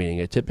discovery meeting.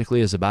 It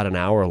typically is about an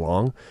hour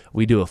long.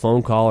 We do a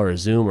phone call or a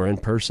Zoom or in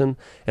person.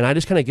 And I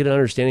just kind of get an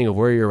understanding of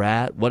where you're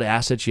at, what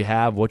assets you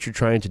have, what you're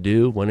trying to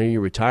do, when are you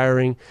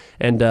retiring,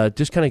 and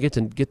just kind of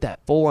get that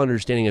full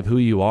understanding of who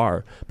you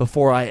are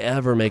before I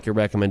ever make a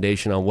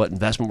recommendation on what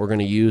investment we're going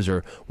to use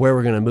or where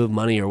we're going to move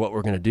money or what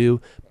we're going to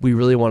do. We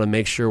really want to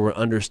make sure we're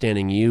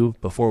understanding you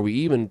before we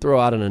even throw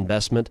out an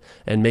investment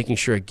and making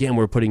sure, again,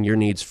 we're putting your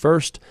needs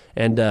first.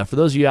 And for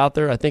those of you out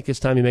there, I think it's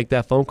time you make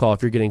that phone call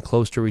if you're getting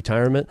close to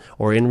retirement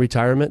or in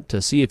retirement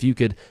to see if you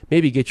could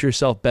maybe get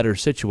yourself better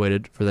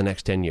situated for the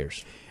next 10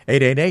 years.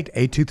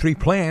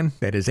 888-823-PLAN.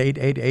 That is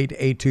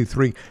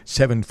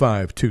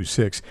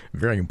 888-823-7526.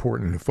 Very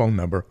important phone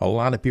number. A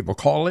lot of people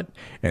call it,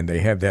 and they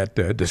have that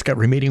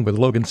discovery meeting with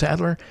Logan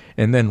Sadler,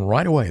 and then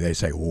right away they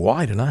say,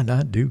 why did I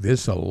not do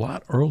this a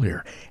lot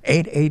earlier?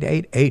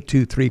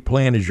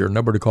 888-823-PLAN is your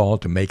number to call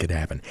to make it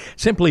happen.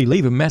 Simply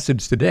leave a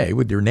message today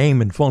with your name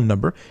and phone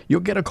number.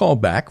 You'll get a call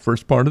back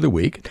first part of the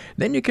week.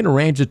 Then you can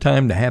arrange a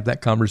time to have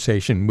that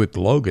conversation with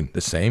Logan,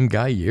 the same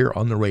guy here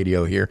on the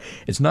radio here.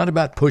 It's not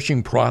about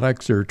pushing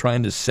products or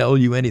trying to sell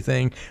you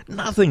anything,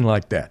 nothing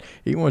like that.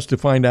 He wants to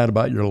find out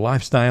about your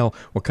lifestyle,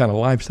 what kind of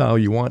lifestyle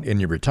you want in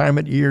your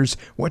retirement years,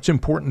 what's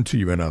important to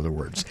you, in other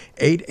words.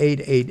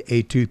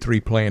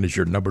 888-823-PLAN is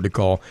your number to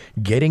call,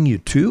 getting you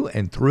to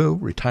and through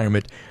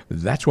retirement.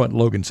 That's what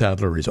Logan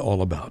Sadler is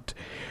all about.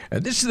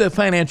 This is the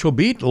Financial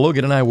Beat.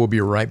 Logan and I will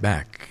be right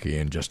back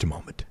in just a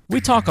moment.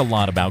 We talk a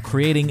lot about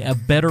creating a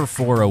better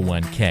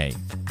 401k,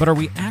 but are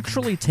we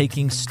actually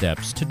taking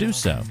steps to do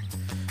so?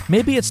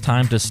 Maybe it's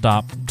time to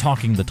stop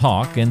talking the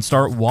talk and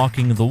start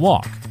walking the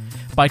walk.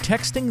 By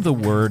texting the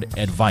word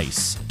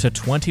advice to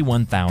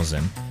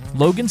 21,000,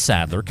 Logan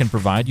Sadler can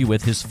provide you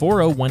with his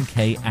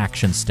 401k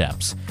action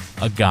steps,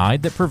 a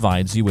guide that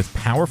provides you with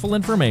powerful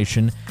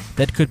information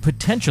that could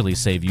potentially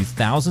save you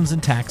thousands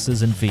in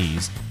taxes and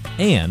fees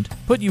and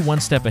put you one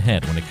step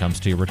ahead when it comes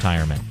to your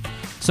retirement.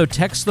 So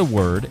text the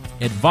word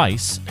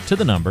advice to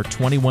the number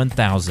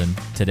 21,000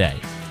 today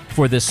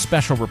for this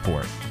special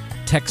report.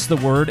 Text the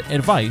word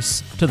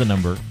advice to the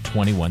number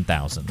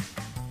 21,000.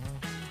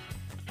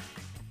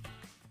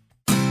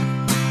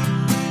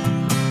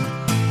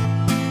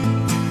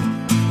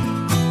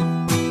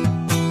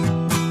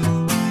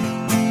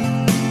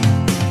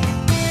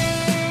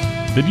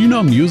 Did you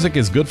know music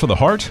is good for the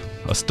heart?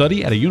 A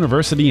study at a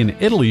university in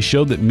Italy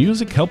showed that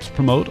music helps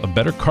promote a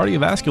better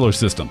cardiovascular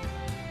system.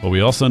 But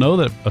we also know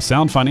that a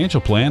sound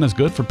financial plan is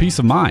good for peace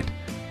of mind.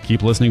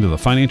 Keep listening to the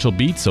Financial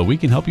Beat so we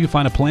can help you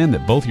find a plan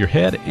that both your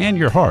head and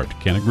your heart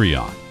can agree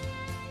on.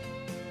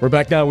 We're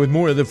back now with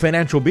more of the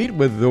Financial Beat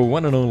with the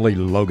one and only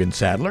Logan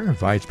Sadler,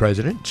 Vice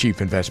President,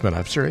 Chief Investment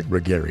Officer at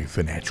Regari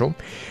Financial.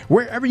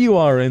 Wherever you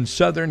are in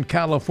Southern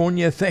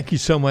California, thank you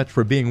so much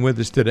for being with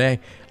us today.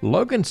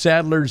 Logan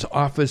Sadler's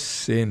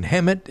office in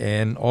Hemet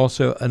and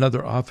also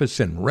another office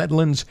in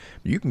Redlands.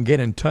 You can get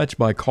in touch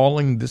by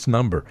calling this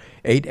number,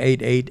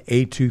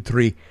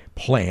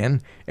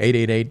 888-823-PLAN,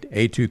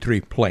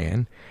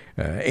 888-823-PLAN.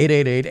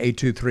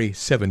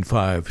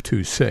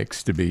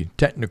 888-823-7526 to be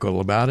technical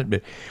about it.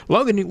 But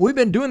Logan, we've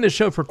been doing this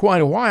show for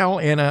quite a while,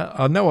 and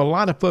I know a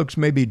lot of folks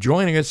may be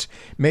joining us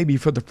maybe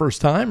for the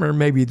first time, or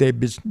maybe they've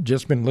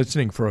just been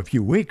listening for a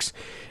few weeks.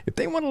 If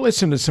they want to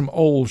listen to some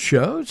old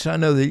shows, I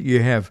know that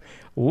you have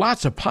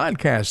lots of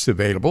podcasts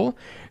available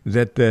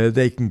that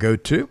they can go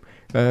to.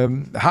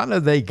 How do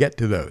they get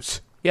to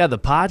those? Yeah, the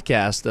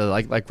podcast,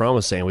 like Ron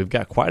was saying, we've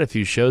got quite a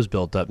few shows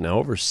built up now.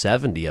 Over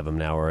 70 of them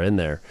now are in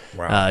there.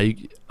 Wow.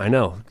 I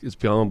know. It's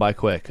going by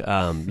quick.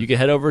 You can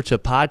head over to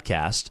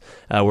Podcast,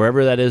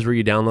 wherever that is where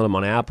you download them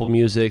on Apple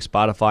Music,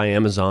 Spotify,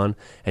 Amazon,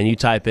 and you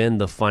type in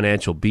The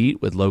Financial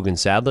Beat with Logan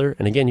Sadler.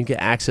 And again, you get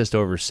access to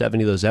over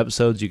 70 of those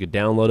episodes. You could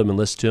download them and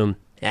listen to them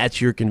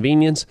at your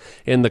convenience,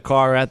 in the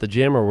car, at the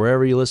gym, or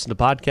wherever you listen to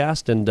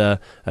podcasts. And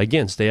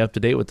again, stay up to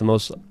date with the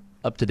most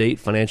up-to-date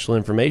financial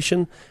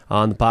information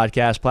on the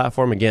podcast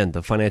platform. Again,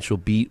 The Financial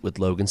Beat with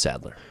Logan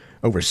Sadler.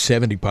 Over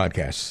 70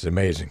 podcasts. It's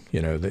amazing.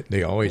 You know,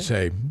 they always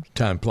say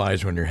time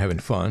flies when you're having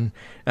fun.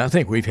 And I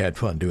think we've had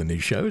fun doing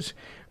these shows.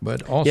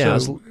 But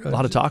also, a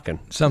lot of talking.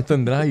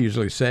 Something that I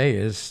usually say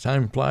is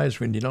time flies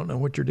when you don't know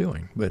what you're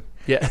doing. But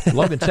yeah.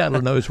 Logan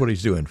Sadler knows what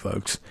he's doing,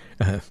 folks.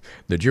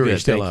 The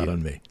jury's still out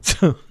on me.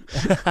 So,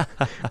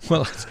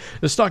 well,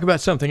 let's talk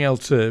about something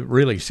else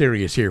really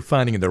serious here,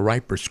 finding the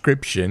right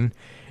prescription.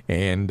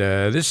 And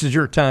this is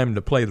your time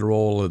to play the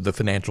role of the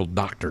financial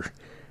doctor.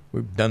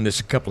 We've done this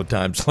a couple of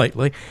times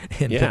lately.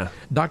 And yeah.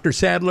 Dr.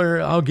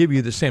 Sadler, I'll give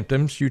you the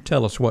symptoms. You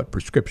tell us what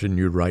prescription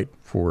you'd write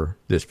for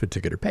this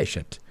particular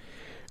patient.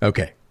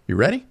 Okay, you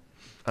ready?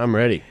 I'm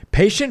ready.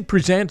 Patient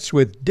presents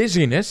with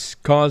dizziness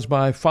caused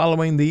by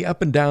following the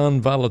up and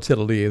down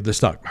volatility of the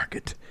stock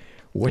market.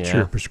 What's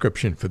your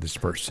prescription for this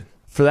person?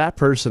 For that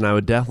person, I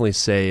would definitely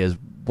say is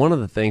one of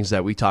the things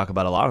that we talk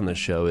about a lot on this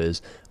show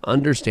is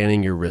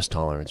understanding your risk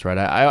tolerance, right?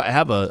 I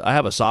have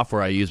a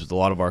software I use with a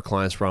lot of our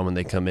clients from when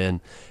they come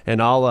in,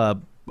 and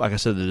I'll like I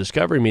said, the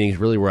discovery meeting is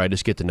really where I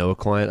just get to know a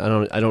client.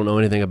 I don't know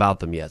anything about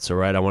them yet, so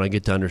right, I want to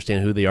get to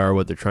understand who they are,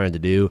 what they're trying to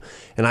do,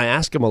 and I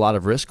ask them a lot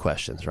of risk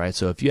questions, right?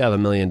 So if you have $1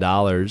 million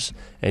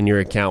and your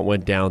account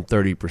went down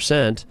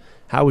 30%,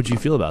 how would you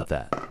feel about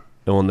that?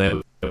 And when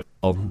they,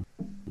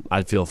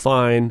 I'd feel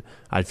fine,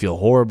 I'd feel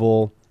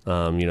horrible.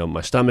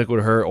 My stomach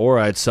would hurt, or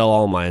I'd sell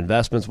all my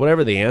investments.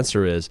 Whatever the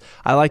answer is,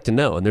 I like to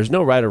know. And there's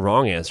no right or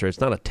wrong answer. It's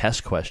not a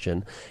test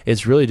question.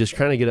 It's really just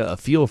trying to get a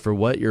feel for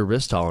what your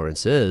risk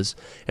tolerance is.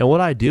 And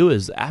what I do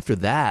is after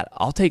that,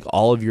 I'll take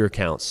all of your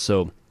accounts.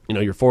 So,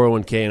 your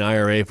 401k and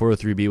IRA,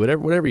 403b,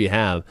 whatever you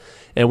have,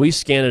 and we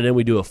scan it in.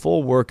 We do a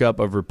full workup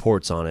of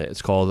reports on it.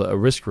 It's called a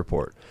risk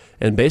report.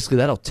 And basically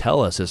that'll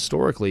tell us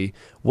historically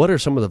what are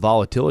some of the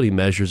volatility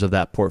measures of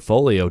that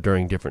portfolio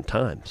during different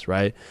times,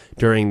 right?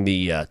 During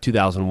the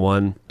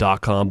 2001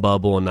 dot-com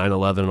bubble and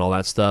 9/11 and all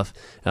that stuff,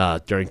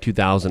 during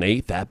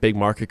 2008, that big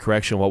market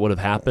correction, what would have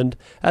happened,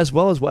 as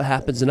well as what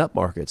happens in up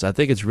markets. I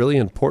think it's really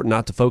important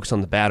not to focus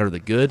on the bad or the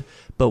good,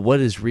 but what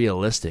is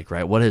realistic,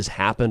 right? What has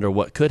happened or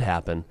what could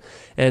happen.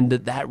 And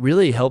that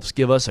really helps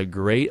give us a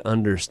great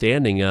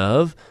understanding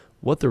of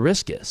what the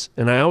risk is.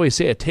 And I always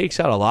say it takes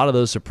out a lot of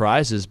those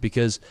surprises,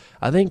 because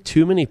I think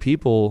too many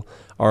people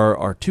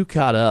are too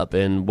caught up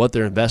in what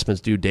their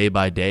investments do day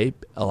by day,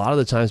 a lot of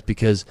the times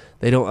because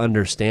they don't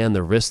understand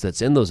the risk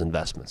that's in those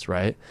investments,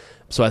 right?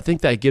 So I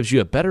think that gives you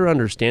a better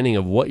understanding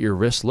of what your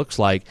risk looks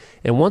like.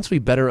 And once we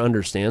better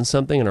understand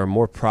something and are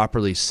more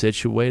properly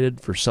situated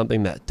for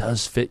something that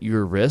does fit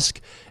your risk,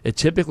 it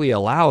typically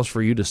allows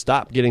for you to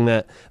stop getting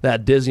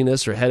that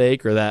dizziness or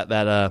headache or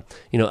that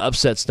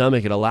upset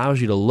stomach. It allows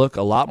you to look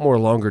a lot more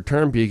longer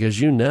term,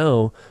 because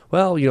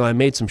I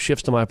made some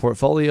shifts to my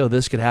portfolio.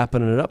 This could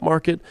happen in an up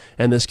market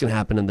and this can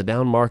happen in the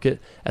down market,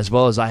 as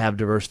well as I have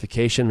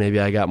diversification. Maybe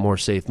I got more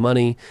safe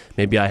money.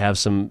 Maybe I have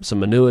some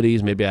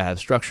annuities. Maybe I have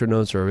structured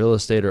notes or real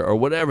estate or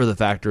whatever the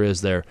factor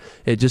is there.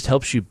 It just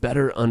helps you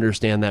better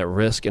understand that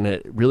risk, and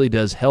it really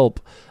does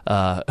help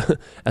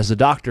as a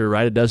doctor,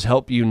 right? It does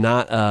help you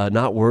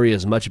not worry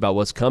as much about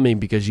what's coming,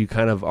 because you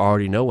kind of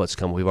already know what's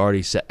coming. We've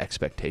already set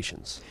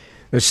expectations.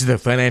 This is the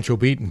Financial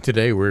Beat, and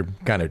today we're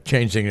kind of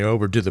changing it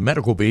over to the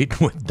Medical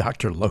Beat with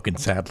Dr. Logan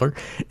Sadler.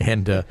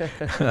 And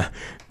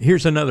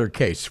here's another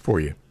case for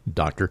you,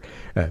 Doctor.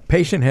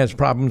 Patient has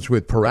problems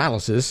with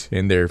paralysis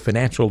in their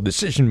financial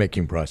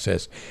decision-making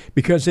process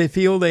because they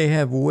feel they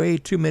have way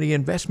too many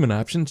investment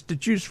options to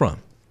choose from.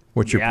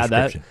 What's your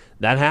prescription?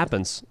 That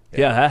happens.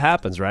 Yeah, that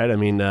happens, right? I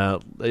mean, I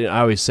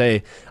always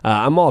say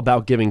I'm all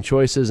about giving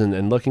choices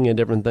and looking at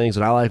different things,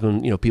 and I like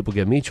when people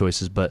give me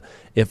choices. But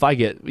if I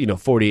get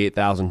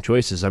 48,000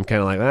 choices, I'm kind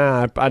of like,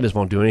 I just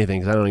won't do anything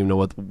because I don't even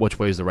know which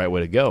way is the right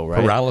way to go,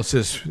 right?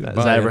 Paralysis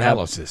by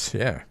analysis,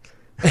 yeah.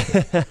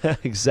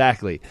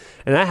 Exactly.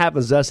 And that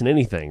happens to us in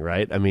anything,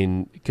 right? I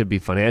mean, it could be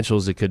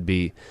financials, it could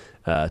be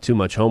too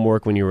much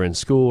homework when you were in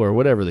school, or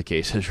whatever the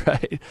case is,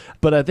 right?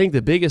 But I think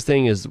the biggest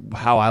thing is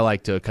how I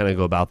like to kind of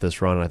go about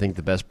this, Ron. I think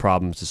the best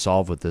problems to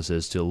solve with this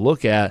is to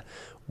look at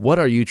what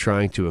are you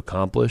trying to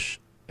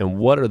accomplish and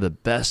what are the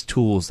best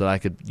tools that I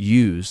could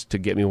use to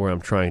get me where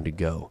I'm trying to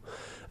go.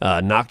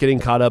 not getting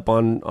caught up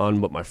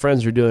on what my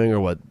friends are doing or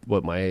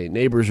what my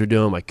neighbors are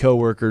doing, my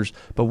coworkers,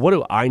 but what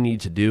do I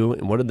need to do,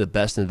 and what are the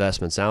best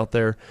investments out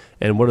there,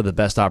 and what are the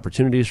best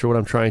opportunities for what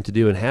I'm trying to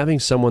do, and having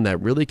someone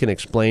that really can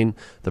explain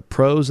the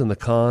pros and the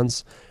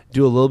cons,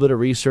 do a little bit of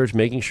research,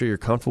 making sure you're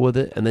comfortable with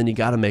it, and then you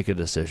got to make a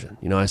decision.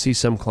 I see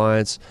some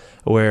clients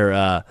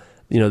where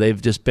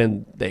they've just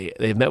been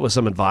they've met with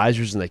some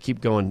advisors and they keep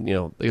going.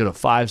 They go to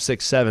 5,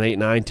 6, 7, 8,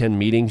 9, 10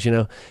 meetings.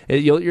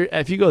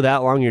 If you go that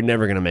long, you're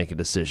never going to make a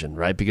decision,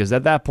 right? Because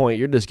at that point,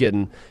 you're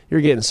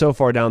getting so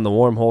far down the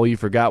wormhole, you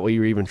forgot what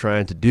you were even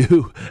trying to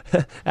do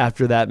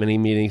after that many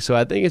meetings. So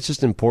I think it's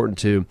just important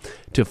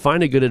to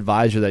find a good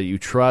advisor that you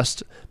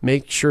trust.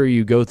 Make sure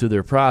you go through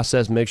their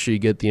process. Make sure you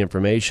get the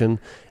information,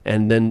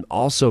 and then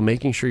also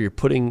making sure you're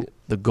putting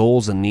the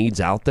goals and needs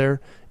out there,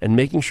 and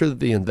making sure that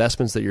the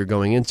investments that you're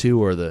going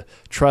into, or the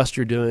trust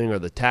you're doing, or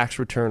the tax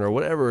return, or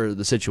whatever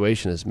the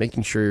situation is,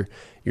 making sure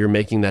you're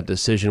making that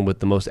decision with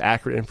the most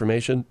accurate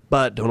information,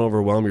 but don't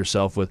overwhelm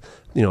yourself with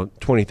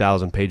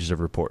 20,000 pages of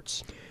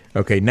reports.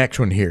 Okay, next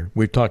one here.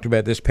 We've talked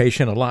about this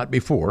patient a lot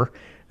before.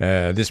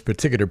 This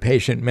particular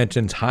patient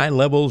mentions high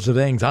levels of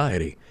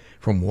anxiety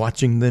from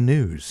watching the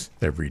news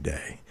every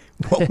day.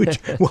 What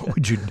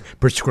would you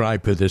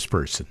prescribe for this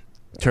person?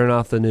 Turn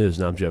off the news.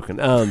 No, I'm joking.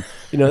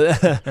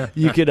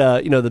 You could,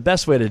 the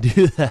best way to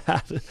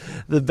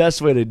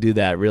do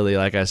that, really,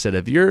 like I said,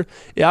 I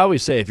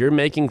always say, if you're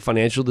making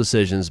financial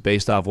decisions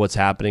based off what's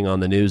happening on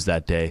the news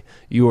that day,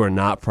 you are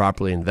not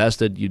properly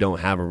invested. You don't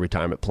have a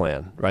retirement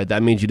plan, right?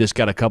 That means you just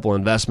got a couple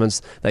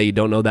investments that you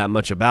don't know that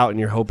much about, and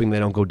you're hoping they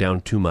don't go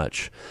down too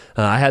much.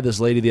 I had this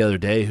lady the other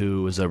day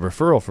who was a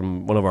referral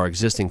from one of our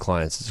existing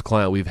clients. It's a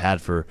client we've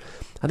had for,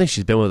 I think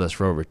she's been with us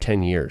for over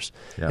 10 years.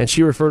 Yeah. And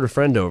she referred a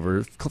friend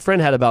over. A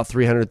friend had about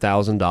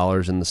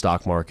 $300,000 in the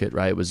stock market,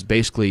 right? It was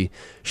basically,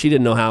 she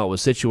didn't know how it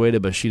was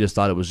situated, but she just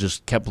thought it was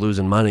just kept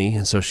losing money.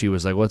 And so she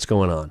was like, what's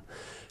going on?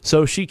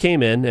 So she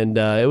came in, and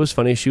it was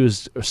funny. She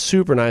was a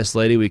super nice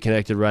lady. We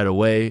connected right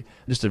away,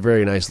 just a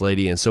very nice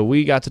lady. And so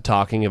we got to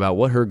talking about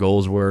what her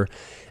goals were.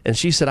 And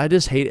she said, I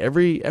just hate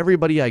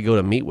everybody I go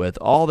to meet with.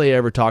 All they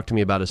ever talk to me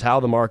about is how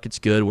the market's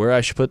good, where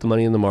I should put the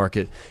money in the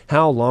market,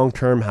 how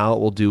long-term, how it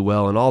will do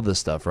well, and all this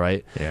stuff,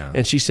 right? Yeah.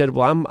 And she said,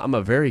 well, I'm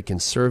a very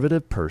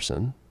conservative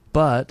person,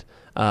 but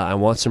I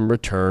want some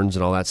returns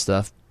and all that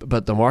stuff.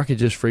 But the market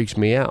just freaks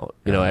me out.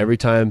 Every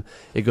time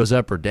it goes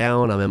up or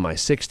down, I'm in my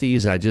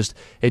 60s. And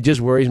it just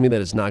worries me that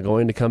it's not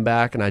going to come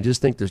back. And I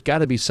just think there's got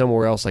to be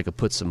somewhere else I could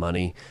put some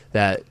money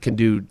that can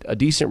do a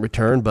decent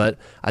return, but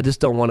I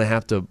just don't want to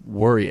have to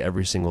worry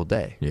every single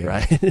day,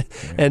 right? Yeah.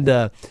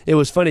 And it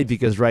was funny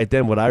because right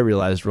then what I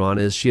realized, Ron,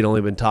 is she had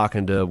only been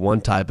talking to one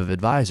type of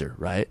advisor,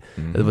 right?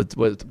 Mm-hmm.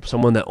 With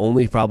someone that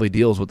only probably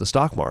deals with the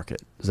stock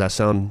market. Does that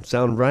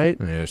sound right?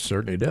 Yeah, it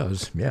certainly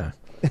does, yeah.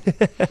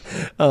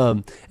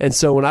 And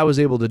so what I was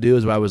able to do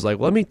is I was like,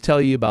 let me tell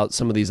you about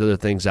some of these other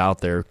things out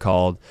there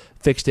called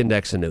fixed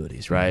index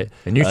annuities, right?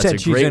 And you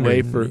said she's in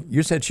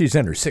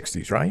her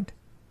 60s, right?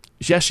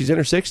 Yes, she's in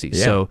her 60s.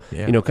 Yeah, so,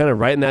 yeah. Kind of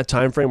right in that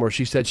time frame where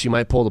she said she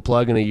might pull the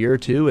plug in a year or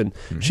two. And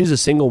she's a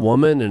single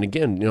woman. And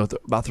again,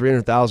 about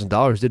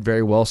 $300,000, did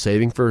very well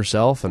saving for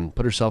herself and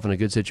put herself in a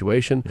good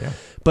situation. Yeah.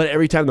 But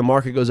every time the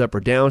market goes up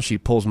or down, she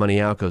pulls money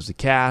out, goes to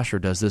cash, or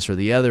does this or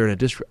the other. And it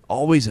just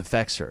always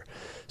affects her.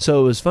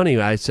 So it was funny.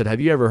 I said,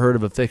 have you ever heard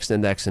of a fixed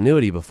index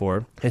annuity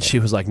before? And she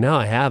was like, no,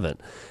 I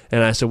haven't.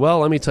 And I said, well,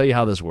 let me tell you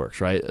how this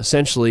works, right?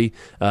 Essentially,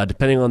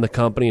 depending on the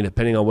company and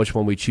depending on which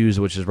one we choose,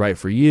 which is right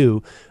for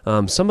you,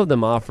 some of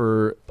them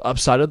offer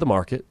upside of the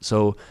market.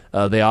 So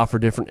they offer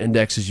different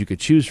indexes you could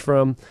choose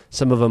from.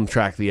 Some of them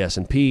track the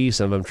S&P.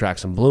 Some of them track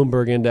some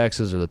Bloomberg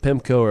indexes or the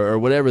PIMCO or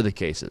whatever the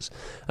case is.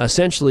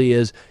 Essentially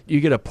is you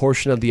get a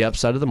portion of the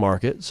upside of the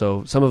market.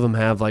 So some of them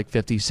have like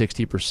 50,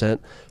 60%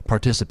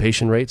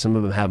 participation rate. Some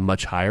of them have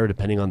much higher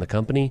depending on the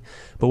company.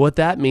 But what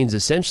that means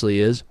essentially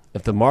is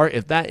if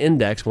that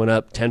index went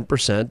up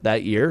 10%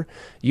 that year,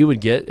 you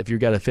would get, if you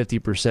got a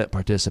 50%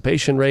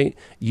 participation rate,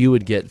 you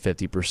would get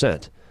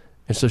 50%.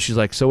 And so she's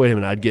like, so wait a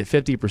minute, I'd get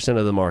 50%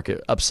 of the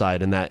market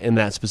upside in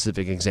that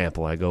specific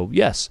example. I go,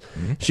 yes.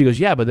 Mm-hmm. She goes,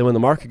 yeah, but then when the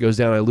market goes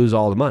down, I lose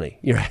all the money.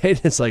 You're right.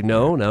 It's like,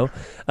 no.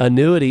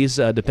 Annuities,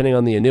 depending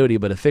on the annuity,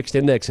 but a fixed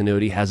index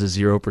annuity has a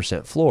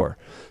 0% floor.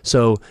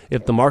 So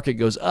if the market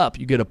goes up,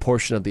 you get a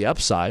portion of the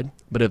upside,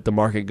 but if the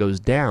market goes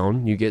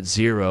down, you get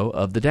 0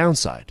 of the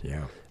downside.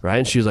 Yeah. Right.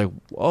 And she was like,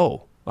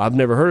 oh, I've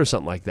never heard of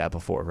something like that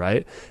before,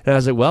 right? And I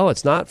was like, well,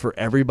 it's not for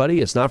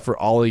everybody. It's not for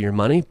all of your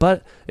money,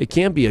 but it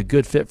can be a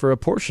good fit for a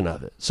portion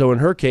of it. So in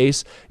her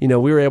case, we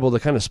were able to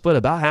kind of split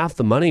about half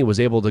the money, was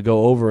able to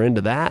go over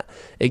into that.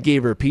 It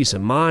gave her peace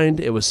of mind.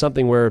 It was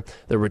something where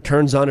the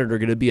returns on it are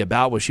going to be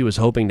about what she was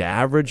hoping to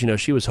average.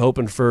 She was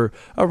hoping for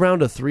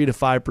around a 3 to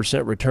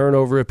 5% return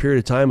over a period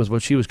of time is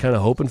what she was kind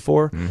of hoping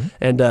for. Mm-hmm.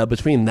 And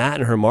between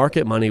that and her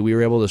market money, we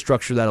were able to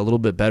structure that a little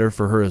bit better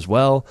for her as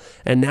well.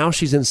 And now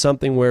she's in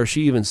something where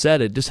she even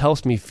said it just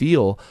helps me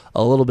feel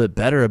a little bit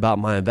better about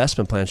my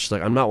investment plan. She's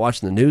like, I'm not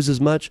watching the news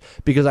as much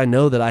because I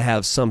know that I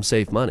have some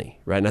safe money,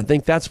 right? And I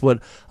think that's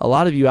what a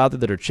lot of you out there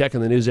that are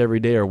checking the news every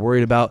day are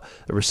worried about,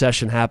 the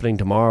recession happening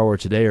tomorrow or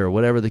today or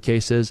whatever the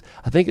case is.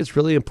 I think it's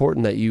really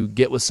important that you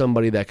get with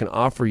somebody that can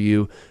offer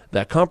you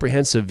that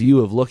comprehensive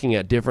view of looking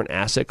at different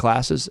asset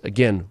classes.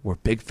 Again, we're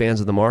big fans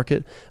of the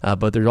market,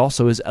 but there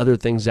also is other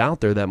things out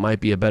there that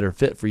might be a better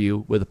fit for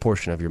you with a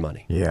portion of your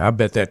money. Yeah, I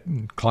bet that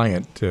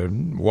client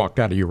walked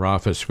out of your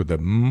office with a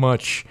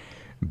much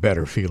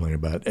better feeling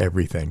about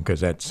everything, because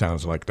that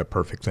sounds like the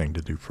perfect thing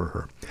to do for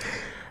her.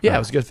 Yeah, it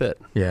was a good fit.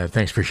 Yeah,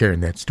 thanks for sharing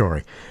that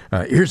story.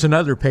 Here's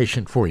another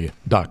patient for you,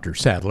 Dr.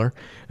 Sadler.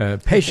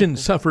 Patient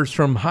suffers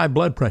from high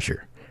blood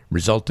pressure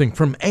resulting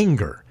from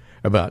anger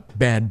about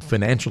bad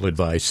financial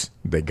advice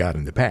they got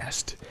in the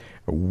past.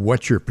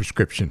 What's your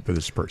prescription for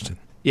this person?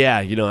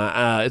 Yeah,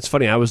 it's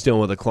funny. I was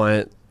dealing with a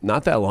client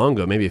not that long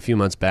ago, maybe a few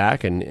months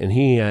back, and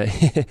he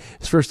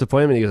his first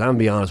appointment, he goes, I'm going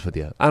to be honest with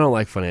you. I don't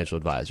like financial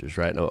advisors,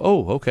 right? No,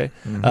 oh, okay.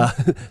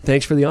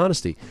 Thanks for the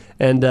honesty.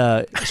 And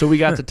so we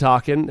got to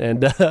talking,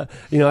 and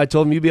I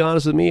told him, you be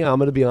honest with me, I'm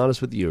going to be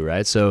honest with you,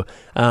 right? So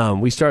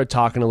we started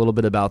talking a little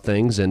bit about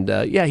things, and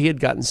he had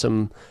gotten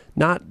some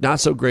not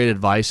so great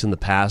advice in the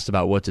past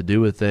about what to do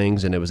with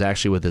things, and it was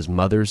actually with his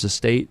mother's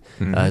estate.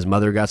 His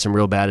mother got some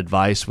real bad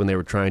advice when they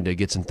were trying to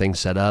get some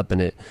things set up,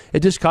 and it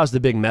just caused a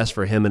big mess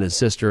for him and his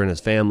sister and his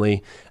family.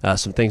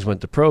 Some things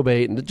went to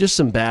probate, and just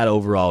some bad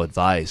overall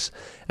advice.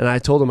 And I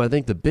told him, I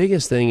think the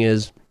biggest thing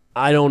is,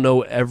 I don't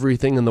know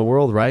everything in the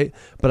world, right?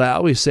 But I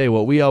always say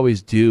what we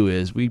always do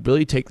is we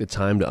really take the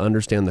time to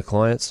understand the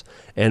clients,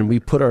 and we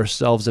put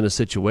ourselves in a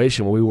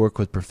situation where we work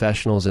with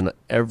professionals in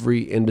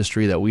every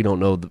industry that we don't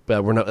know,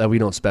 that we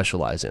don't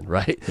specialize in,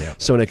 right? Yeah.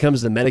 So when it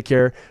comes to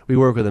Medicare, we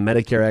work with a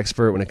Medicare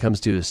expert. When it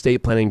comes to estate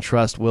planning,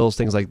 trust, wills,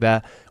 things like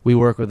that, we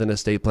work with an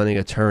estate planning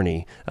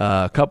attorney,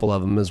 a couple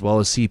of them, as well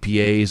as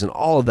CPAs and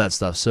all of that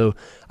stuff. So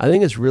I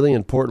think it's really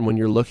important when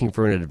you're looking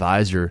for an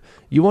advisor,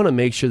 you want to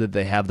make sure that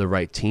they have the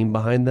right team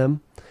behind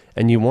them.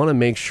 And you want to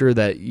make sure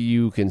that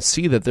you can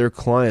see that their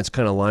clients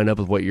kind of line up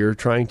with what you're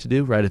trying to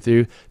do, right? If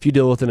you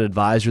deal with an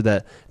advisor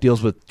that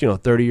deals with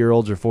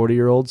 30-year-olds or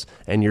 40-year-olds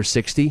and you're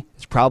 60,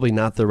 it's probably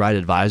not the right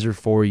advisor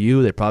for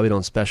you. They probably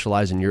don't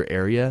specialize in your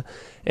area,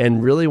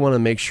 and really want to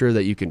make sure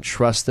that you can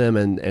trust them.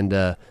 And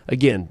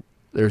again,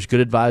 there's good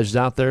advisors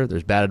out there.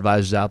 There's bad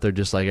advisors out there,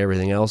 just like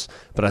everything else.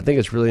 But I think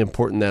it's really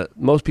important that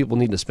most people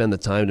need to spend the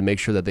time to make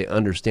sure that they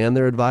understand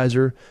their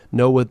advisor,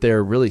 know what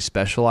they're really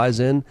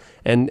specialized in,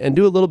 and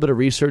do a little bit of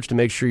research to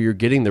make sure you're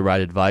getting the right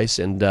advice.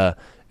 And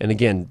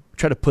again,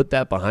 try to put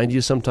that behind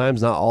you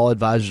sometimes. Not all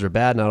advisors are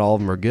bad. Not all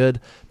of them are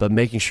good. But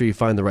making sure you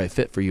find the right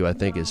fit for you, I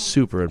think, is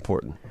super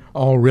important.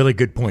 All really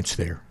good points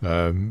there.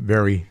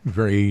 Very,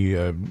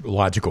 very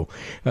logical.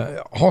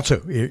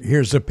 Also,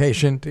 here's a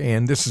patient,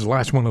 and this is the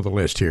last one on the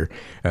list here.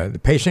 The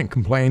patient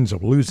complains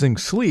of losing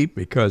sleep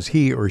because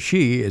he or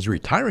she is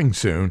retiring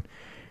soon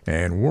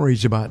and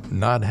worries about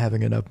not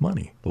having enough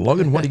money.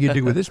 Logan, what do you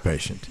do with this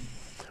patient?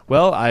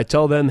 Well, I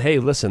tell them, hey,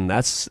 listen,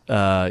 that's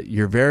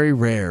you're very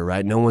rare,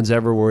 right? No one's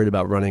ever worried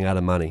about running out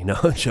of money. No,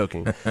 I'm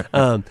joking.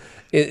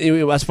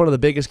 That's one of the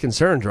biggest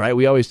concerns, right?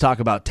 We always talk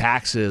about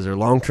taxes or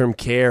long-term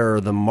care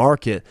or the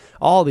market,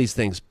 all these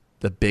things.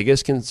 The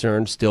biggest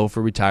concern still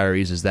for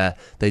retirees is that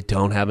they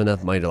don't have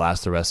enough money to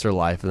last the rest of their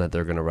life and that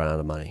they're going to run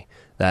out of money.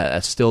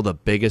 That's still the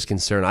biggest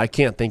concern. I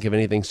can't think of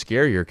anything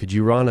scarier. Could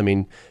you, Ron? I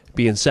mean,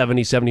 being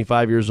 70,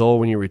 75 years old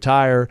when you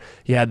retire,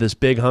 you had this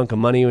big hunk of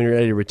money when you're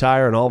ready to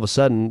retire, and all of a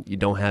sudden you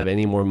don't have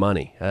any more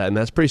money. And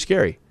that's pretty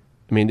scary.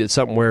 I mean, it's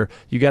something where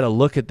you got to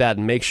look at that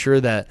and make sure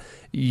that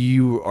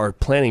you are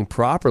planning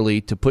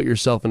properly to put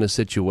yourself in a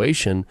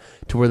situation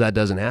to where that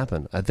doesn't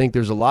happen. I think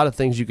there's a lot of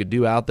things you could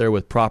do out there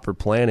with proper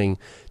planning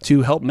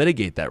to help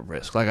mitigate that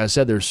risk. Like I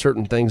said, there's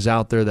certain things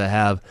out there that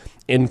have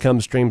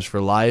income streams for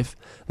life.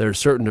 There are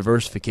certain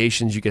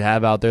diversifications you could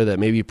have out there that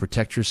maybe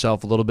protect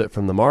yourself a little bit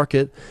from the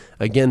market.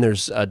 Again,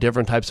 there's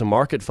different types of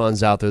market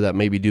funds out there that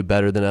maybe do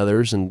better than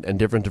others, and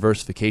different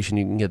diversification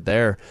you can get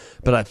there.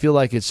 But I feel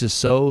like it's just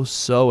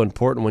so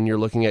important when you're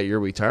looking at your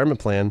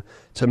retirement plan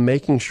to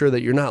making sure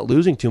that you're not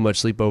losing too much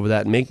sleep over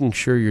that and making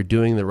sure you're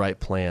doing the right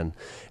plan.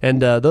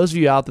 And those of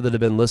you out there that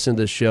have been listening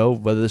to this show,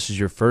 whether this is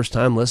your first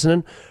time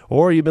listening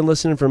or you've been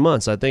listening for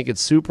months, I think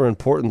it's super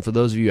important for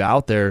those of you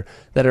out there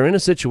that are in a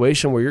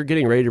situation where you're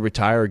getting ready to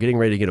retire or getting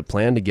ready to get a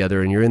plan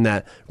together and you're in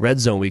that red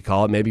zone, we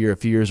call it. Maybe you're a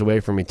few years away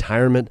from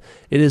retirement.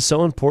 It is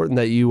so important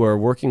that you are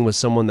working with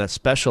someone that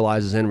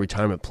specializes in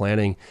retirement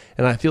planning.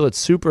 And I feel it's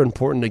super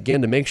important,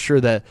 again, to make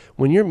sure that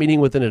when you're meeting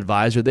with an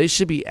advisor, they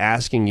should be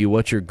asking you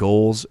what your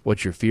goals,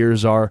 what your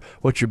fears are,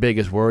 what your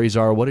biggest worries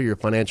are, what are your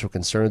financial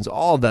concerns,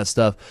 all of that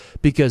stuff,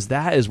 because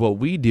that is what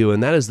we do,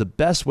 and that is the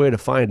best way to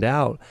find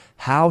out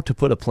how to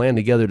put a plan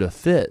together to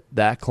fit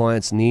that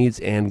client's needs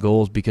and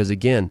goals. Because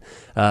again,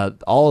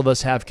 all of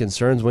us have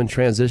concerns when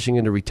transitioning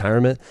into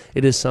retirement.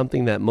 It is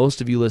something that most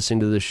of you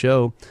listening to the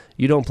show,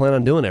 you don't plan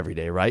on doing every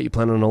day, right? You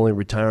plan on only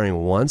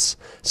retiring once.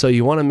 So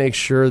you want to make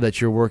sure that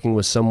you're working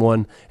with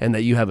someone and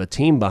that you have a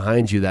team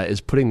behind you that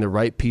is putting the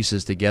right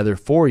pieces together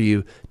for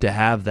you to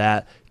have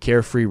that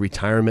carefree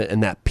retirement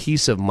and that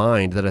peace of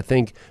mind that I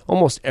think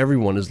almost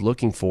everyone is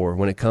looking for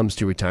when it comes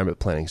to retirement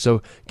planning.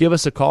 So give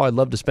us a call. I'd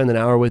love to spend an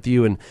hour with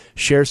you and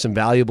share some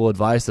valuable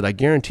advice that I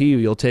guarantee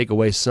you'll take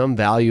away some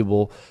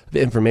valuable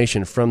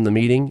information from the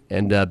meeting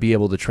and be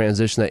able to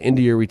transition that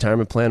into your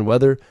retirement plan,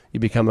 whether you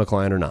become a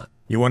client or not.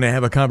 You want to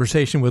have a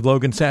conversation with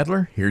Logan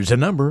Sadler? Here's a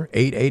number,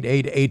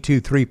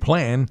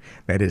 888-823-PLAN.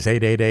 That is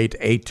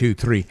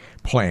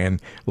 888-823-PLAN.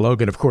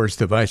 Logan, of course,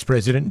 the Vice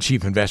President and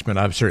Chief Investment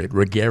Officer at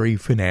Regary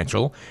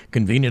Financial.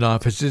 Convenient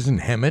offices in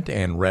Hemet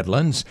and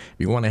Redlands. If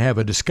you want to have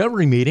a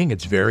discovery meeting,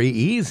 it's very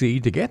easy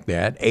to get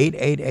that,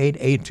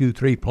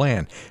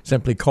 888-823-PLAN.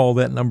 Simply call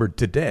that number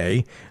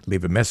today.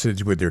 Leave a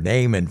message with your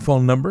name and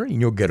phone number,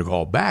 and you'll get a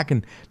call back,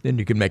 and then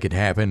you can make it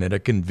happen at a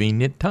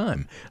convenient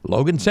time.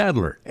 Logan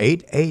Sadler,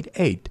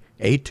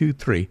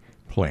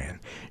 888-823-PLAN.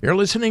 You're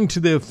listening to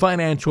the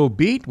Financial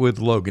Beat with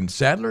Logan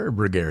Sadler of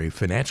Regary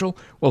Financial.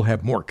 We'll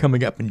have more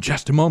coming up in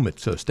just a moment,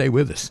 so stay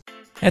with us.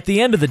 At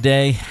the end of the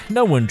day,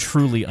 no one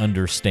truly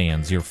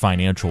understands your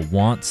financial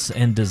wants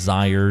and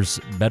desires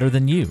better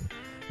than you.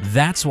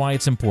 That's why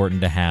it's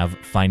important to have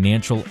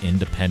financial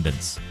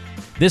independence.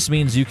 This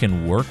means you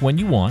can work when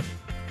you want,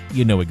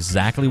 you know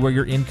exactly where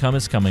your income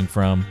is coming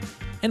from,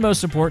 and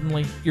most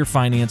importantly, your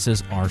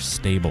finances are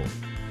stable.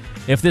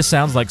 If this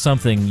sounds like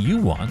something you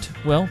want,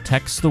 well,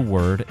 text the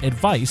word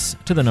advice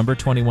to the number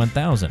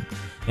 21,000,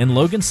 and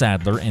Logan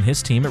Sadler and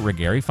his team at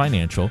Regary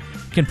Financial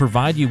can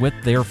provide you with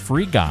their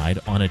free guide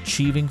on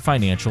achieving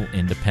financial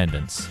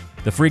independence.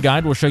 The free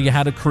guide will show you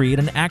how to create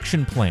an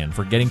action plan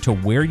for getting to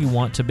where you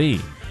want to be.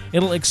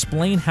 It'll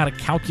explain how to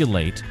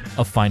calculate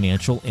a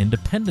financial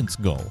independence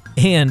goal,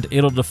 and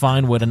it'll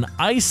define what an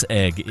ICE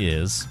egg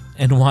is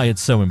and why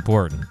it's so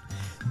important.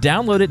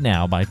 Download it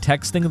now by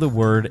texting the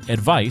word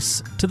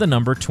advice to the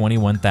number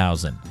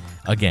 21,000.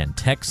 Again,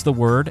 text the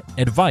word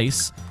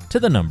advice to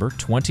the number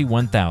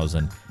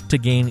 21,000 to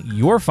gain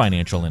your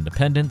financial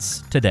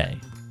independence today.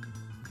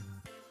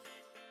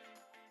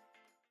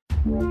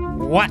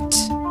 What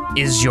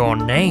is your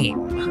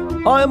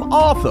name? I'm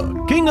Arthur,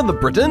 King of the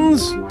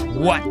Britons.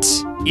 What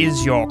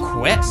is your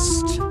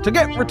quest? To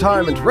get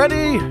retirement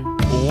ready.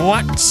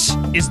 What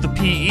is the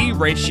PE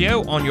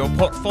ratio on your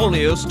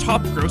portfolio's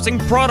top grossing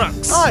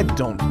products? I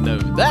don't know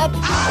that.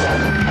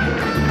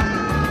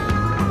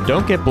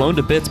 Don't get blown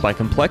to bits by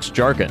complex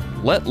jargon.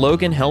 Let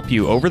Logan help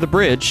you over the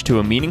bridge to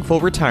a meaningful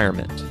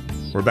retirement.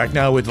 We're back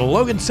now with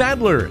Logan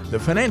Sadler. The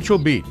Financial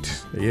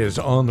Beat is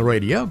on the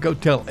radio. Go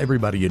tell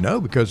everybody you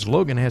know, because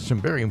Logan has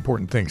some very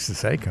important things to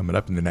say coming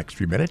up in the next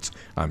few minutes.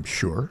 I'm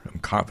sure. I'm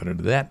confident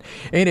of that.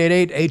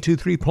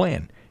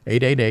 888-823-PLAN.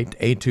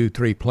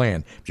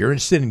 888-823-PLAN. If you're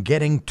interested in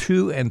getting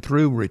to and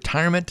through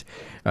retirement,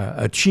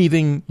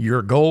 achieving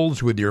your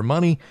goals with your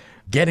money,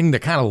 getting the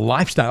kind of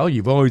lifestyle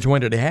you've always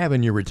wanted to have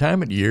in your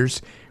retirement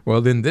years, well,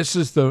 then this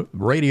is the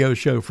radio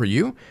show for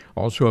you.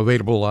 Also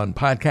available on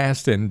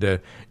podcast and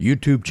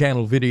YouTube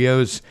channel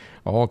videos,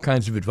 all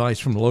kinds of advice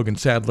from Logan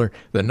Sadler.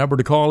 The number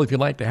to call if you'd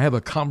like to have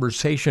a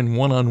conversation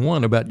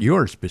one-on-one about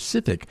your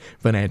specific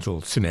financial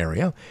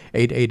scenario,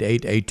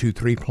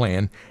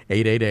 888-823-PLAN,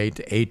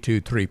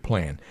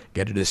 888-823-PLAN.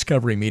 Get a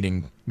discovery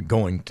meeting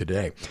going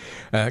today.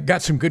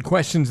 Got some good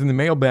questions in the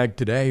mailbag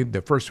today.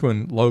 The first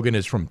one, Logan,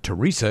 is from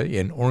Teresa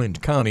in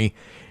Orange County.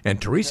 And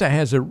Teresa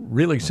has a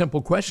really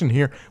simple question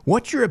here.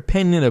 What's your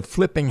opinion of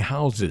flipping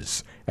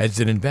houses as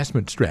an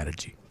investment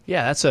strategy?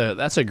 Yeah,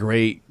 that's a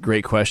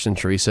great question,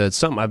 Teresa. It's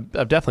something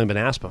I've definitely been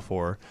asked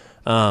before.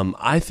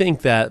 I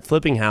think that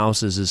flipping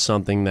houses is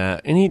something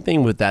that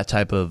anything with that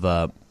type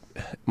of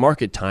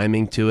market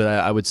timing to it,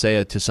 I would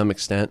say to some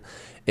extent,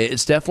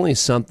 it's definitely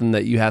something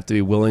that you have to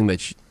be willing,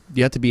 that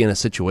you have to be in a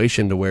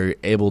situation to where you're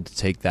able to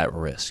take that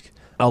risk.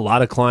 A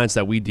lot of clients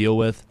that we deal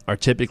with are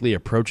typically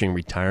approaching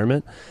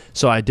retirement.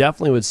 So I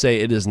definitely would say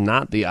it is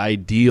not the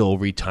ideal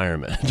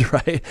retirement,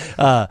 right?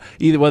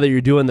 Either whether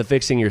you're doing the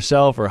fixing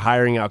yourself or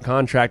hiring out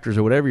contractors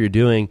or whatever you're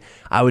doing,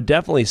 I would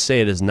definitely say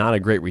it is not a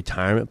great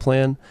retirement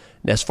plan.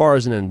 As far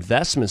as an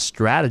investment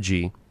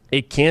strategy,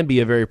 it can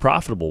be a very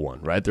profitable one,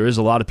 right? There is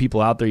a lot of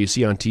people out there you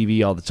see on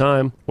TV all the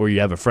time, or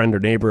you have a friend or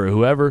neighbor or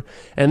whoever,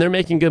 and they're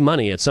making good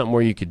money. It's something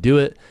where you could do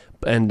it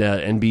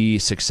and be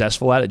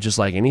successful at it, just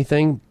like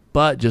anything.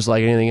 But just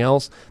like anything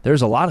else,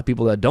 there's a lot of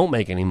people that don't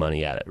make any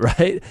money at it,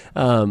 right?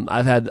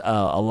 I've had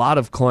a lot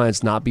of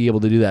clients not be able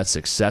to do that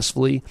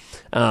successfully,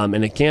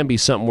 and it can be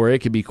something where it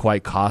could be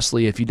quite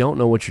costly if you don't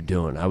know what you're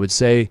doing. I would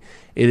say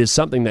it is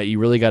something that you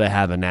really got to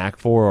have a knack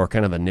for, or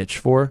kind of a niche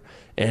for.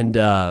 And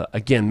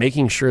again,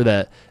 making sure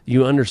that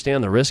you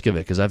understand the risk of it,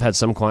 because I've had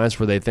some clients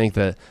where they think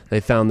that they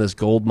found this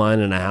gold mine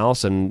in a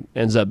house and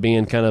ends up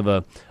being kind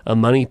of a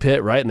money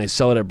pit, right? And they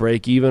sell it at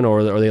break even,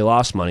 or they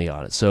lost money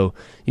on it. So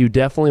you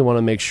definitely want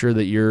to make sure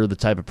that you're the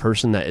type of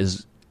person that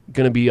is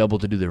going to be able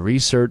to do the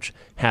research,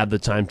 have the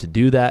time to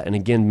do that, and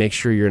again, make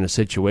sure you're in a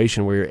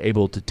situation where you're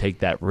able to take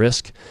that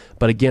risk.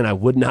 But again, I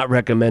would not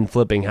recommend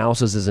flipping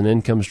houses as an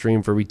income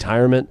stream for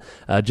retirement,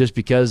 just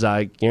because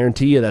I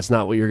guarantee you that's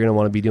not what you're going to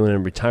want to be doing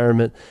in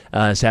retirement,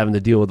 is having to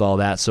deal with all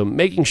that. So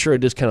making sure it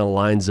just kind of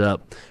lines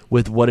up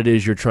with what it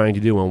is you're trying to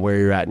do and where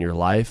you're at in your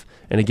life.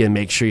 And again,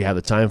 make sure you have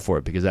the time for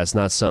it, because that's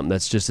not something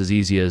that's just as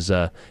easy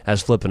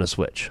as flipping a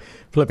switch.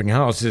 Flipping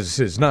houses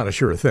is not a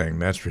sure thing,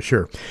 that's for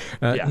sure.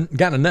 Yeah.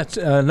 Got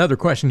another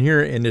question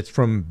here, and it's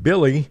from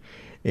Billy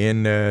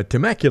in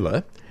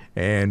Temecula.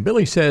 And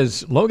Billy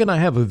says, Logan, I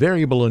have a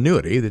variable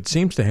annuity that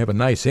seems to have a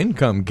nice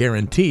income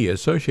guarantee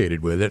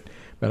associated with it,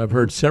 but I've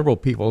heard several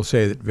people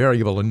say that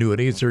variable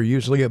annuities are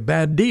usually a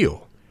bad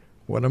deal.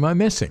 What am I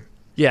missing?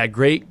 Yeah,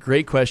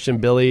 great question,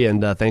 Billy,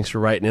 and thanks for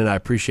writing in. I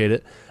appreciate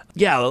it.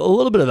 Yeah, a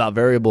little bit about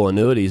variable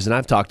annuities, and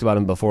I've talked about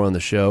them before on the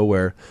show,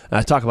 where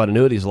I talk about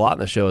annuities a lot in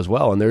the show as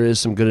well, and there is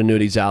some good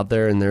annuities out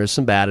there, and there is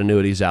some bad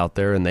annuities out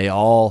there, and they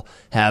all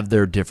have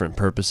their different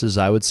purposes,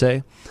 I would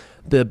say.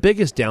 The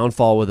biggest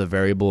downfall with a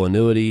variable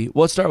annuity,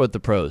 well, let's start with the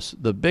pros.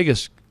 The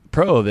biggest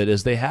pro of it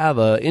is they have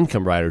an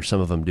income rider, some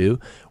of them do,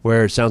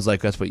 where it sounds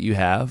like that's what you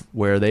have,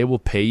 where they will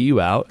pay you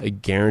out a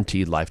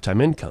guaranteed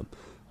lifetime income.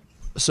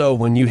 So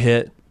when you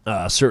hit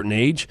a certain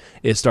age,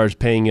 it starts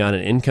paying you out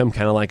an income,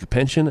 kind of like a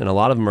pension, and a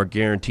lot of them are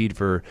guaranteed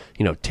for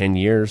 10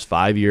 years,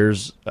 5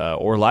 years,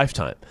 or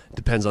lifetime.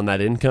 Depends on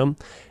that income,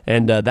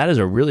 and that is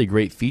a really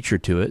great feature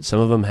to it. Some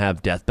of them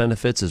have death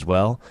benefits as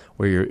well,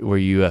 where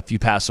you if you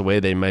pass away,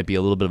 they might be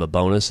a little bit of a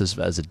bonus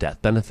as a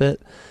death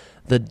benefit.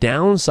 The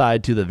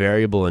downside to the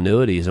variable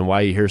annuities, and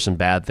why you hear some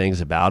bad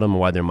things about them and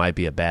why there might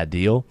be a bad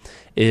deal,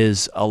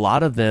 is a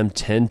lot of them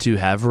tend to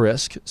have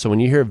risk. So when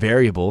you hear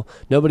variable,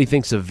 nobody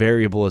thinks of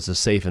variable as a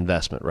safe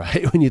investment,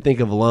 right? When you think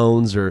of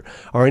loans or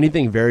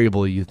anything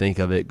variable, you think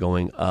of it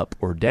going up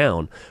or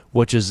down,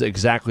 which is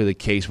exactly the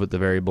case with the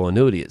variable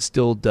annuity. It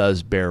still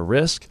does bear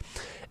risk.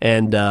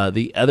 And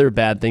the other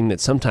bad thing that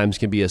sometimes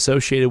can be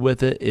associated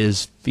with it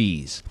is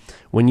fees.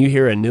 When you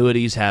hear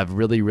annuities have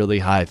really, really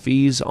high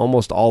fees,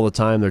 almost all the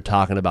time they're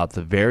talking about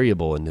the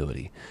variable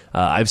annuity.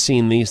 I've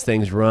seen these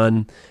things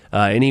run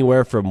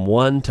anywhere from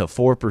 1% to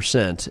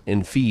 4%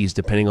 in fees,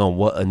 depending on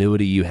what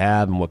annuity you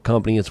have and what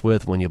company it's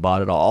with, when you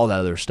bought it, all that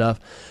other stuff.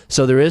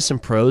 So there is some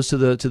pros to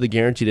the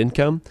guaranteed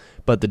income,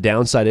 but the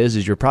downside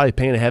is you're probably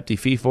paying a hefty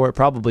fee for it,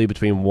 probably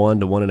between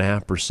 1% to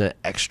 1.5%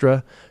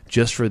 extra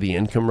just for the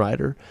income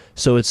rider.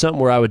 So it's something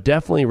where I would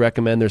definitely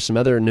recommend. There's some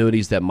other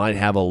annuities that might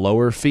have a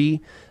lower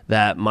fee,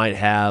 that might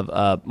have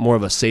more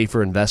of a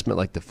safer investment,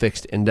 like the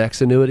fixed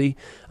index annuity.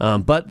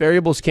 But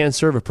variables can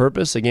serve a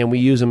purpose. Again, we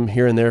use them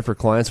here and there for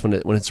clients when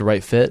it's the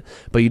right fit,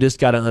 but you just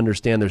got to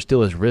understand there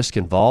still is risk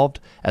involved,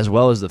 as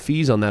well as the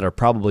fees on that are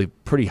probably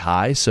pretty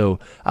high. So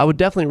I would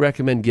definitely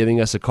recommend giving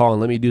us a call and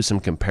let me do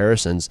some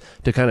comparisons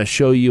to kind of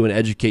show you and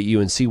educate you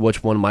and see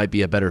which one might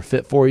be a better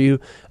fit for you,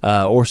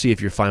 or see if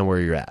you're fine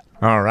where you're at.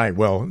 All right.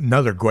 Well,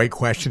 another great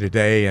question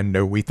today,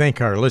 and we thank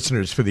our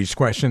listeners for these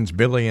questions,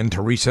 Billy and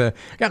Teresa.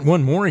 Got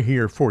one more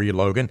here for you,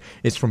 Logan.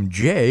 It's from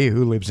Jay,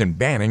 who lives in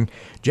Banning.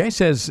 Jay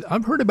says,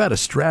 I've heard about a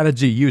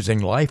strategy using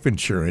life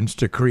insurance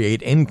to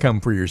create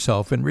income for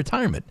yourself in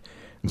retirement.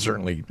 And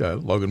certainly,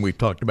 Logan, we've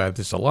talked about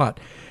this a lot.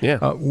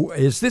 Yeah.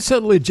 Is this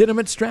a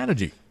legitimate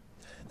strategy?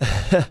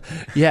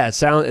 Yeah,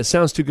 it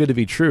sounds too good to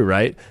be true,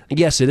 right?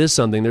 Yes, it is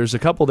something. There's a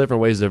couple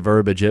different ways to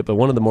verbiage it, but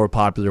one of the more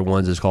popular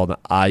ones is called an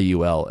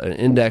IUL, an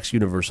Index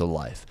Universal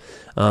Life.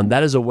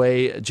 That is a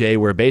way, Jay,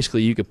 where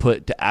basically you could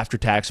put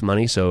after-tax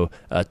money, so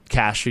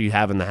cash you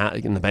have in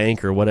the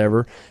bank or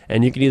whatever,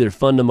 and you can either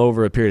fund them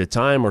over a period of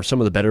time, or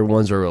some of the better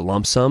ones are a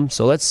lump sum.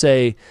 So let's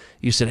say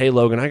you said, hey,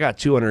 Logan, I got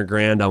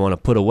 $200,000 I want to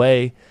put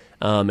away.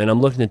 And I'm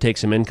looking to take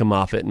some income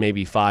off it in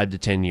maybe 5 to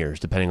 10 years,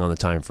 depending on the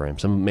time frame.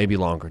 Some maybe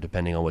longer,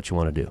 depending on what you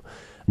want to do.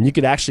 And you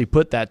could actually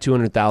put that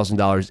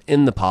 $200,000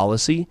 in the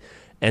policy.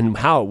 And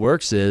how it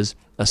works is,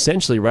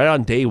 essentially, right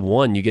on day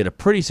one, you get a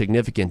pretty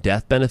significant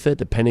death benefit,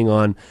 depending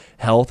on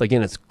health.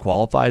 Again, it's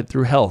qualified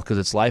through health because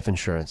it's life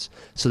insurance.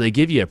 So they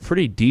give you a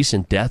pretty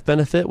decent death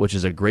benefit, which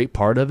is a great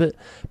part of it.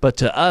 But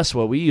to us,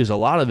 what we use a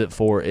lot of it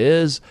for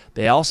is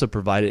they also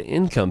provide an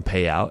income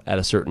payout at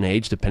a certain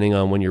age, depending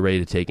on when you're ready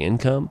to take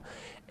income.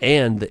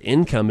 And the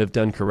income, if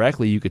done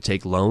correctly, you could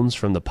take loans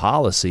from the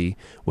policy,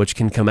 which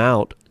can come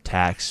out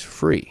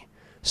tax-free.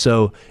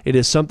 So it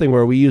is something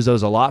where we use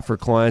those a lot for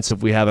clients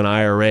if we have an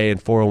IRA and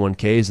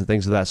 401ks and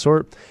things of that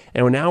sort.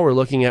 And now we're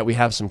looking at, we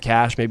have some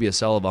cash, maybe a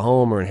sale of a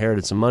home or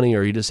inherited some money,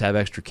 or you just have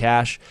extra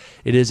cash.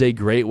 It is a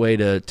great way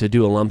to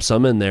do a lump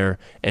sum in there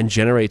and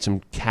generate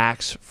some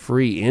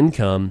tax-free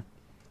income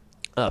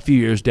a few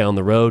years down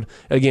the road.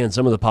 Again,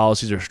 some of the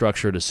policies are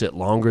structured to sit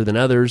longer than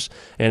others,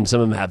 and some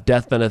of them have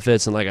death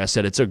benefits. And like I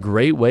said, it's a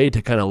great way to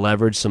kind of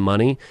leverage some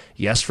money,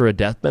 yes, for a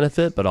death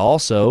benefit, but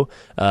also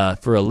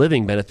for a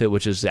living benefit,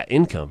 which is that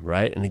income,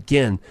 right? And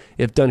again,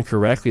 if done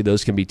correctly,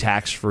 those can be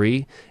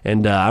tax-free.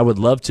 And I would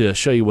love to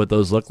show you what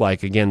those look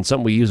like. Again,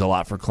 something we use a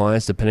lot for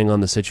clients, depending on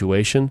the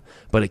situation,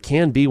 but it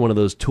can be one of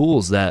those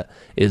tools that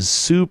is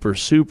super,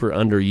 super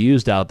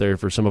underused out there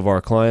for some of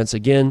our clients.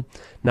 Again,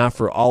 not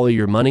for all of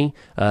your money.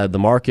 The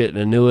market and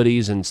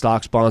annuities and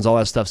stocks, bonds, all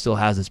that stuff still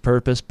has its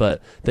purpose,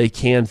 but they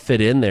can fit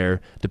in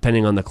there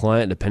depending on the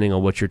client, depending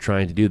on what you're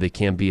trying to do. They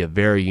can be a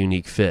very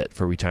unique fit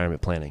for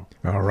retirement planning.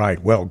 All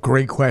right. Well,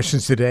 great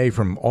questions today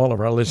from all of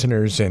our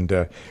listeners,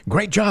 and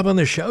great job on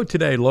the show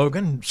today,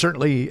 Logan.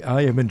 Certainly,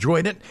 I have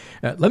enjoyed it.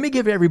 Let me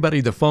give everybody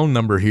the phone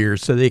number here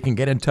so they can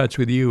get in touch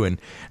with you and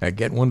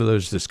get one of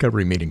those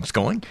discovery meetings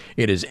going.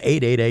 It is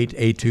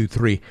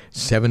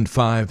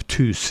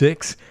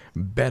 888-823-7526,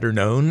 better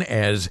known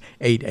as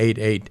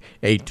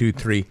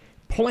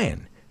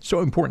 888-823-PLAN. So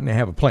important to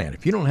have a plan.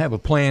 If you don't have a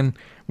plan,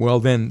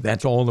 well, then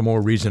that's all the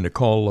more reason to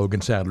call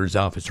Logan Sadler's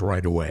office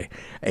right away.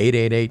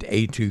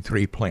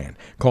 888-823-PLAN.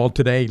 Call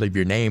today, leave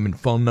your name and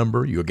phone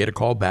number. You'll get a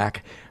call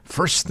back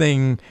first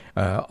thing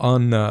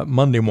on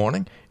Monday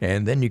morning,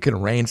 and then you can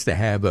arrange to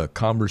have a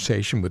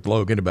conversation with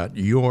Logan about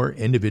your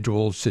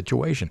individual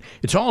situation.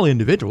 It's all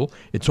individual.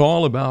 It's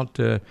all about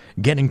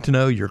getting to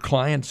know your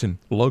clients, and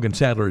Logan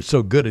Sadler is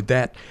so good at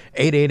that.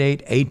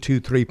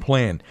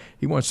 888-823-PLAN.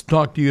 He wants to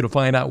talk to you to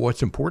find out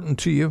what's important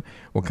to you,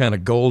 what kind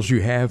of goals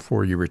you have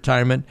for your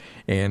retirement,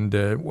 and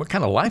what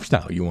kind of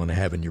lifestyle you want to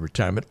have in your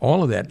retirement.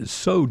 All of that is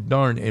so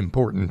darn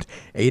important.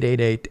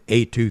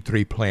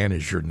 888-823-PLAN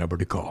is your number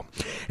to call.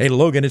 Hey,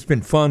 Logan, it's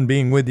been fun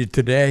being with you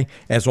today.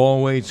 As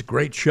always,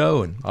 great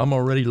show, and I'm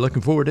already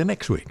looking forward to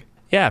next week.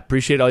 Yeah,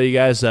 appreciate all you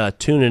guys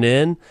tuning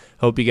in.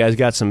 Hope you guys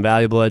got some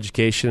valuable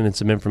education and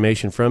some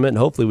information from it, and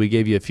hopefully we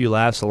gave you a few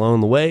laughs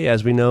along the way.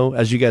 As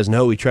you guys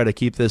know, we try to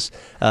keep this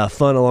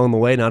fun along the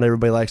way. Not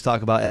everybody likes to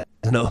talk about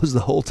Nose the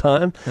whole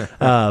time,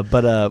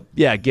 but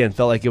again,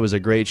 felt like it was a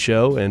great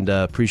show, and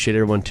appreciate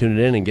everyone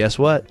tuning in. And guess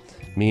what?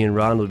 Me and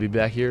Ron will be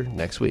back here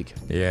next week.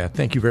 Yeah,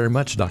 thank you very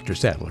much, Dr.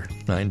 Sadler.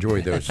 I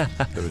enjoyed those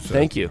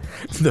Thank you.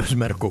 Those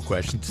medical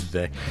questions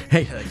today.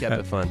 Hey, that kept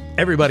it fun.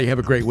 Everybody have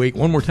a great week.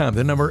 One more time,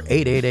 the number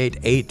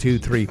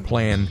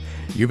 888-823-PLAN.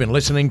 You've been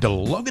listening to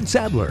Logan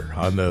Sadler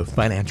on the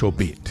Financial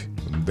Beat.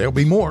 There'll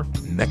be more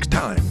next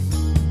time.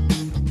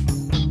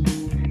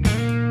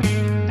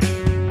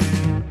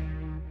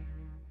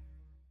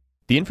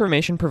 The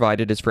information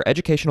provided is for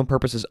educational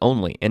purposes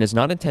only and is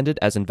not intended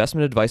as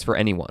investment advice for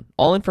anyone.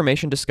 All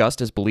information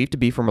discussed is believed to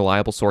be from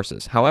reliable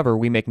sources. However,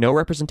 we make no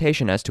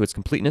representation as to its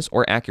completeness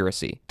or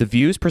accuracy. The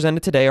views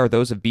presented today are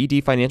those of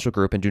BD Financial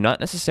Group and do not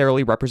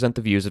necessarily represent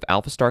the views of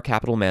AlphaStar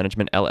Capital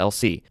Management,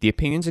 LLC. The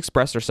opinions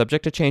expressed are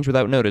subject to change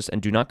without notice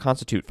and do not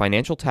constitute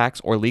financial,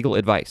 tax, or legal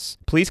advice.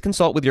 Please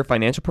consult with your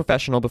financial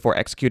professional before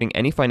executing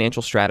any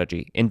financial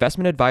strategy.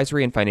 Investment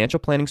advisory and financial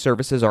planning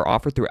services are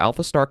offered through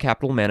AlphaStar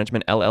Capital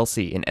Management,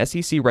 LLC, an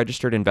SEC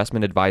registered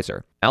investment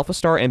advisor.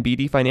 AlphaStar and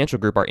BD Financial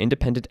Group are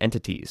independent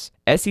entities.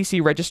 SEC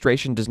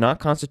registration does not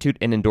constitute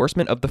an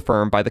endorsement of the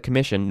firm by the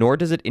Commission, nor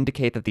does it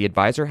indicate that the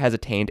advisor has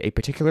attained a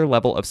particular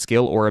level of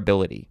skill or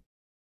ability.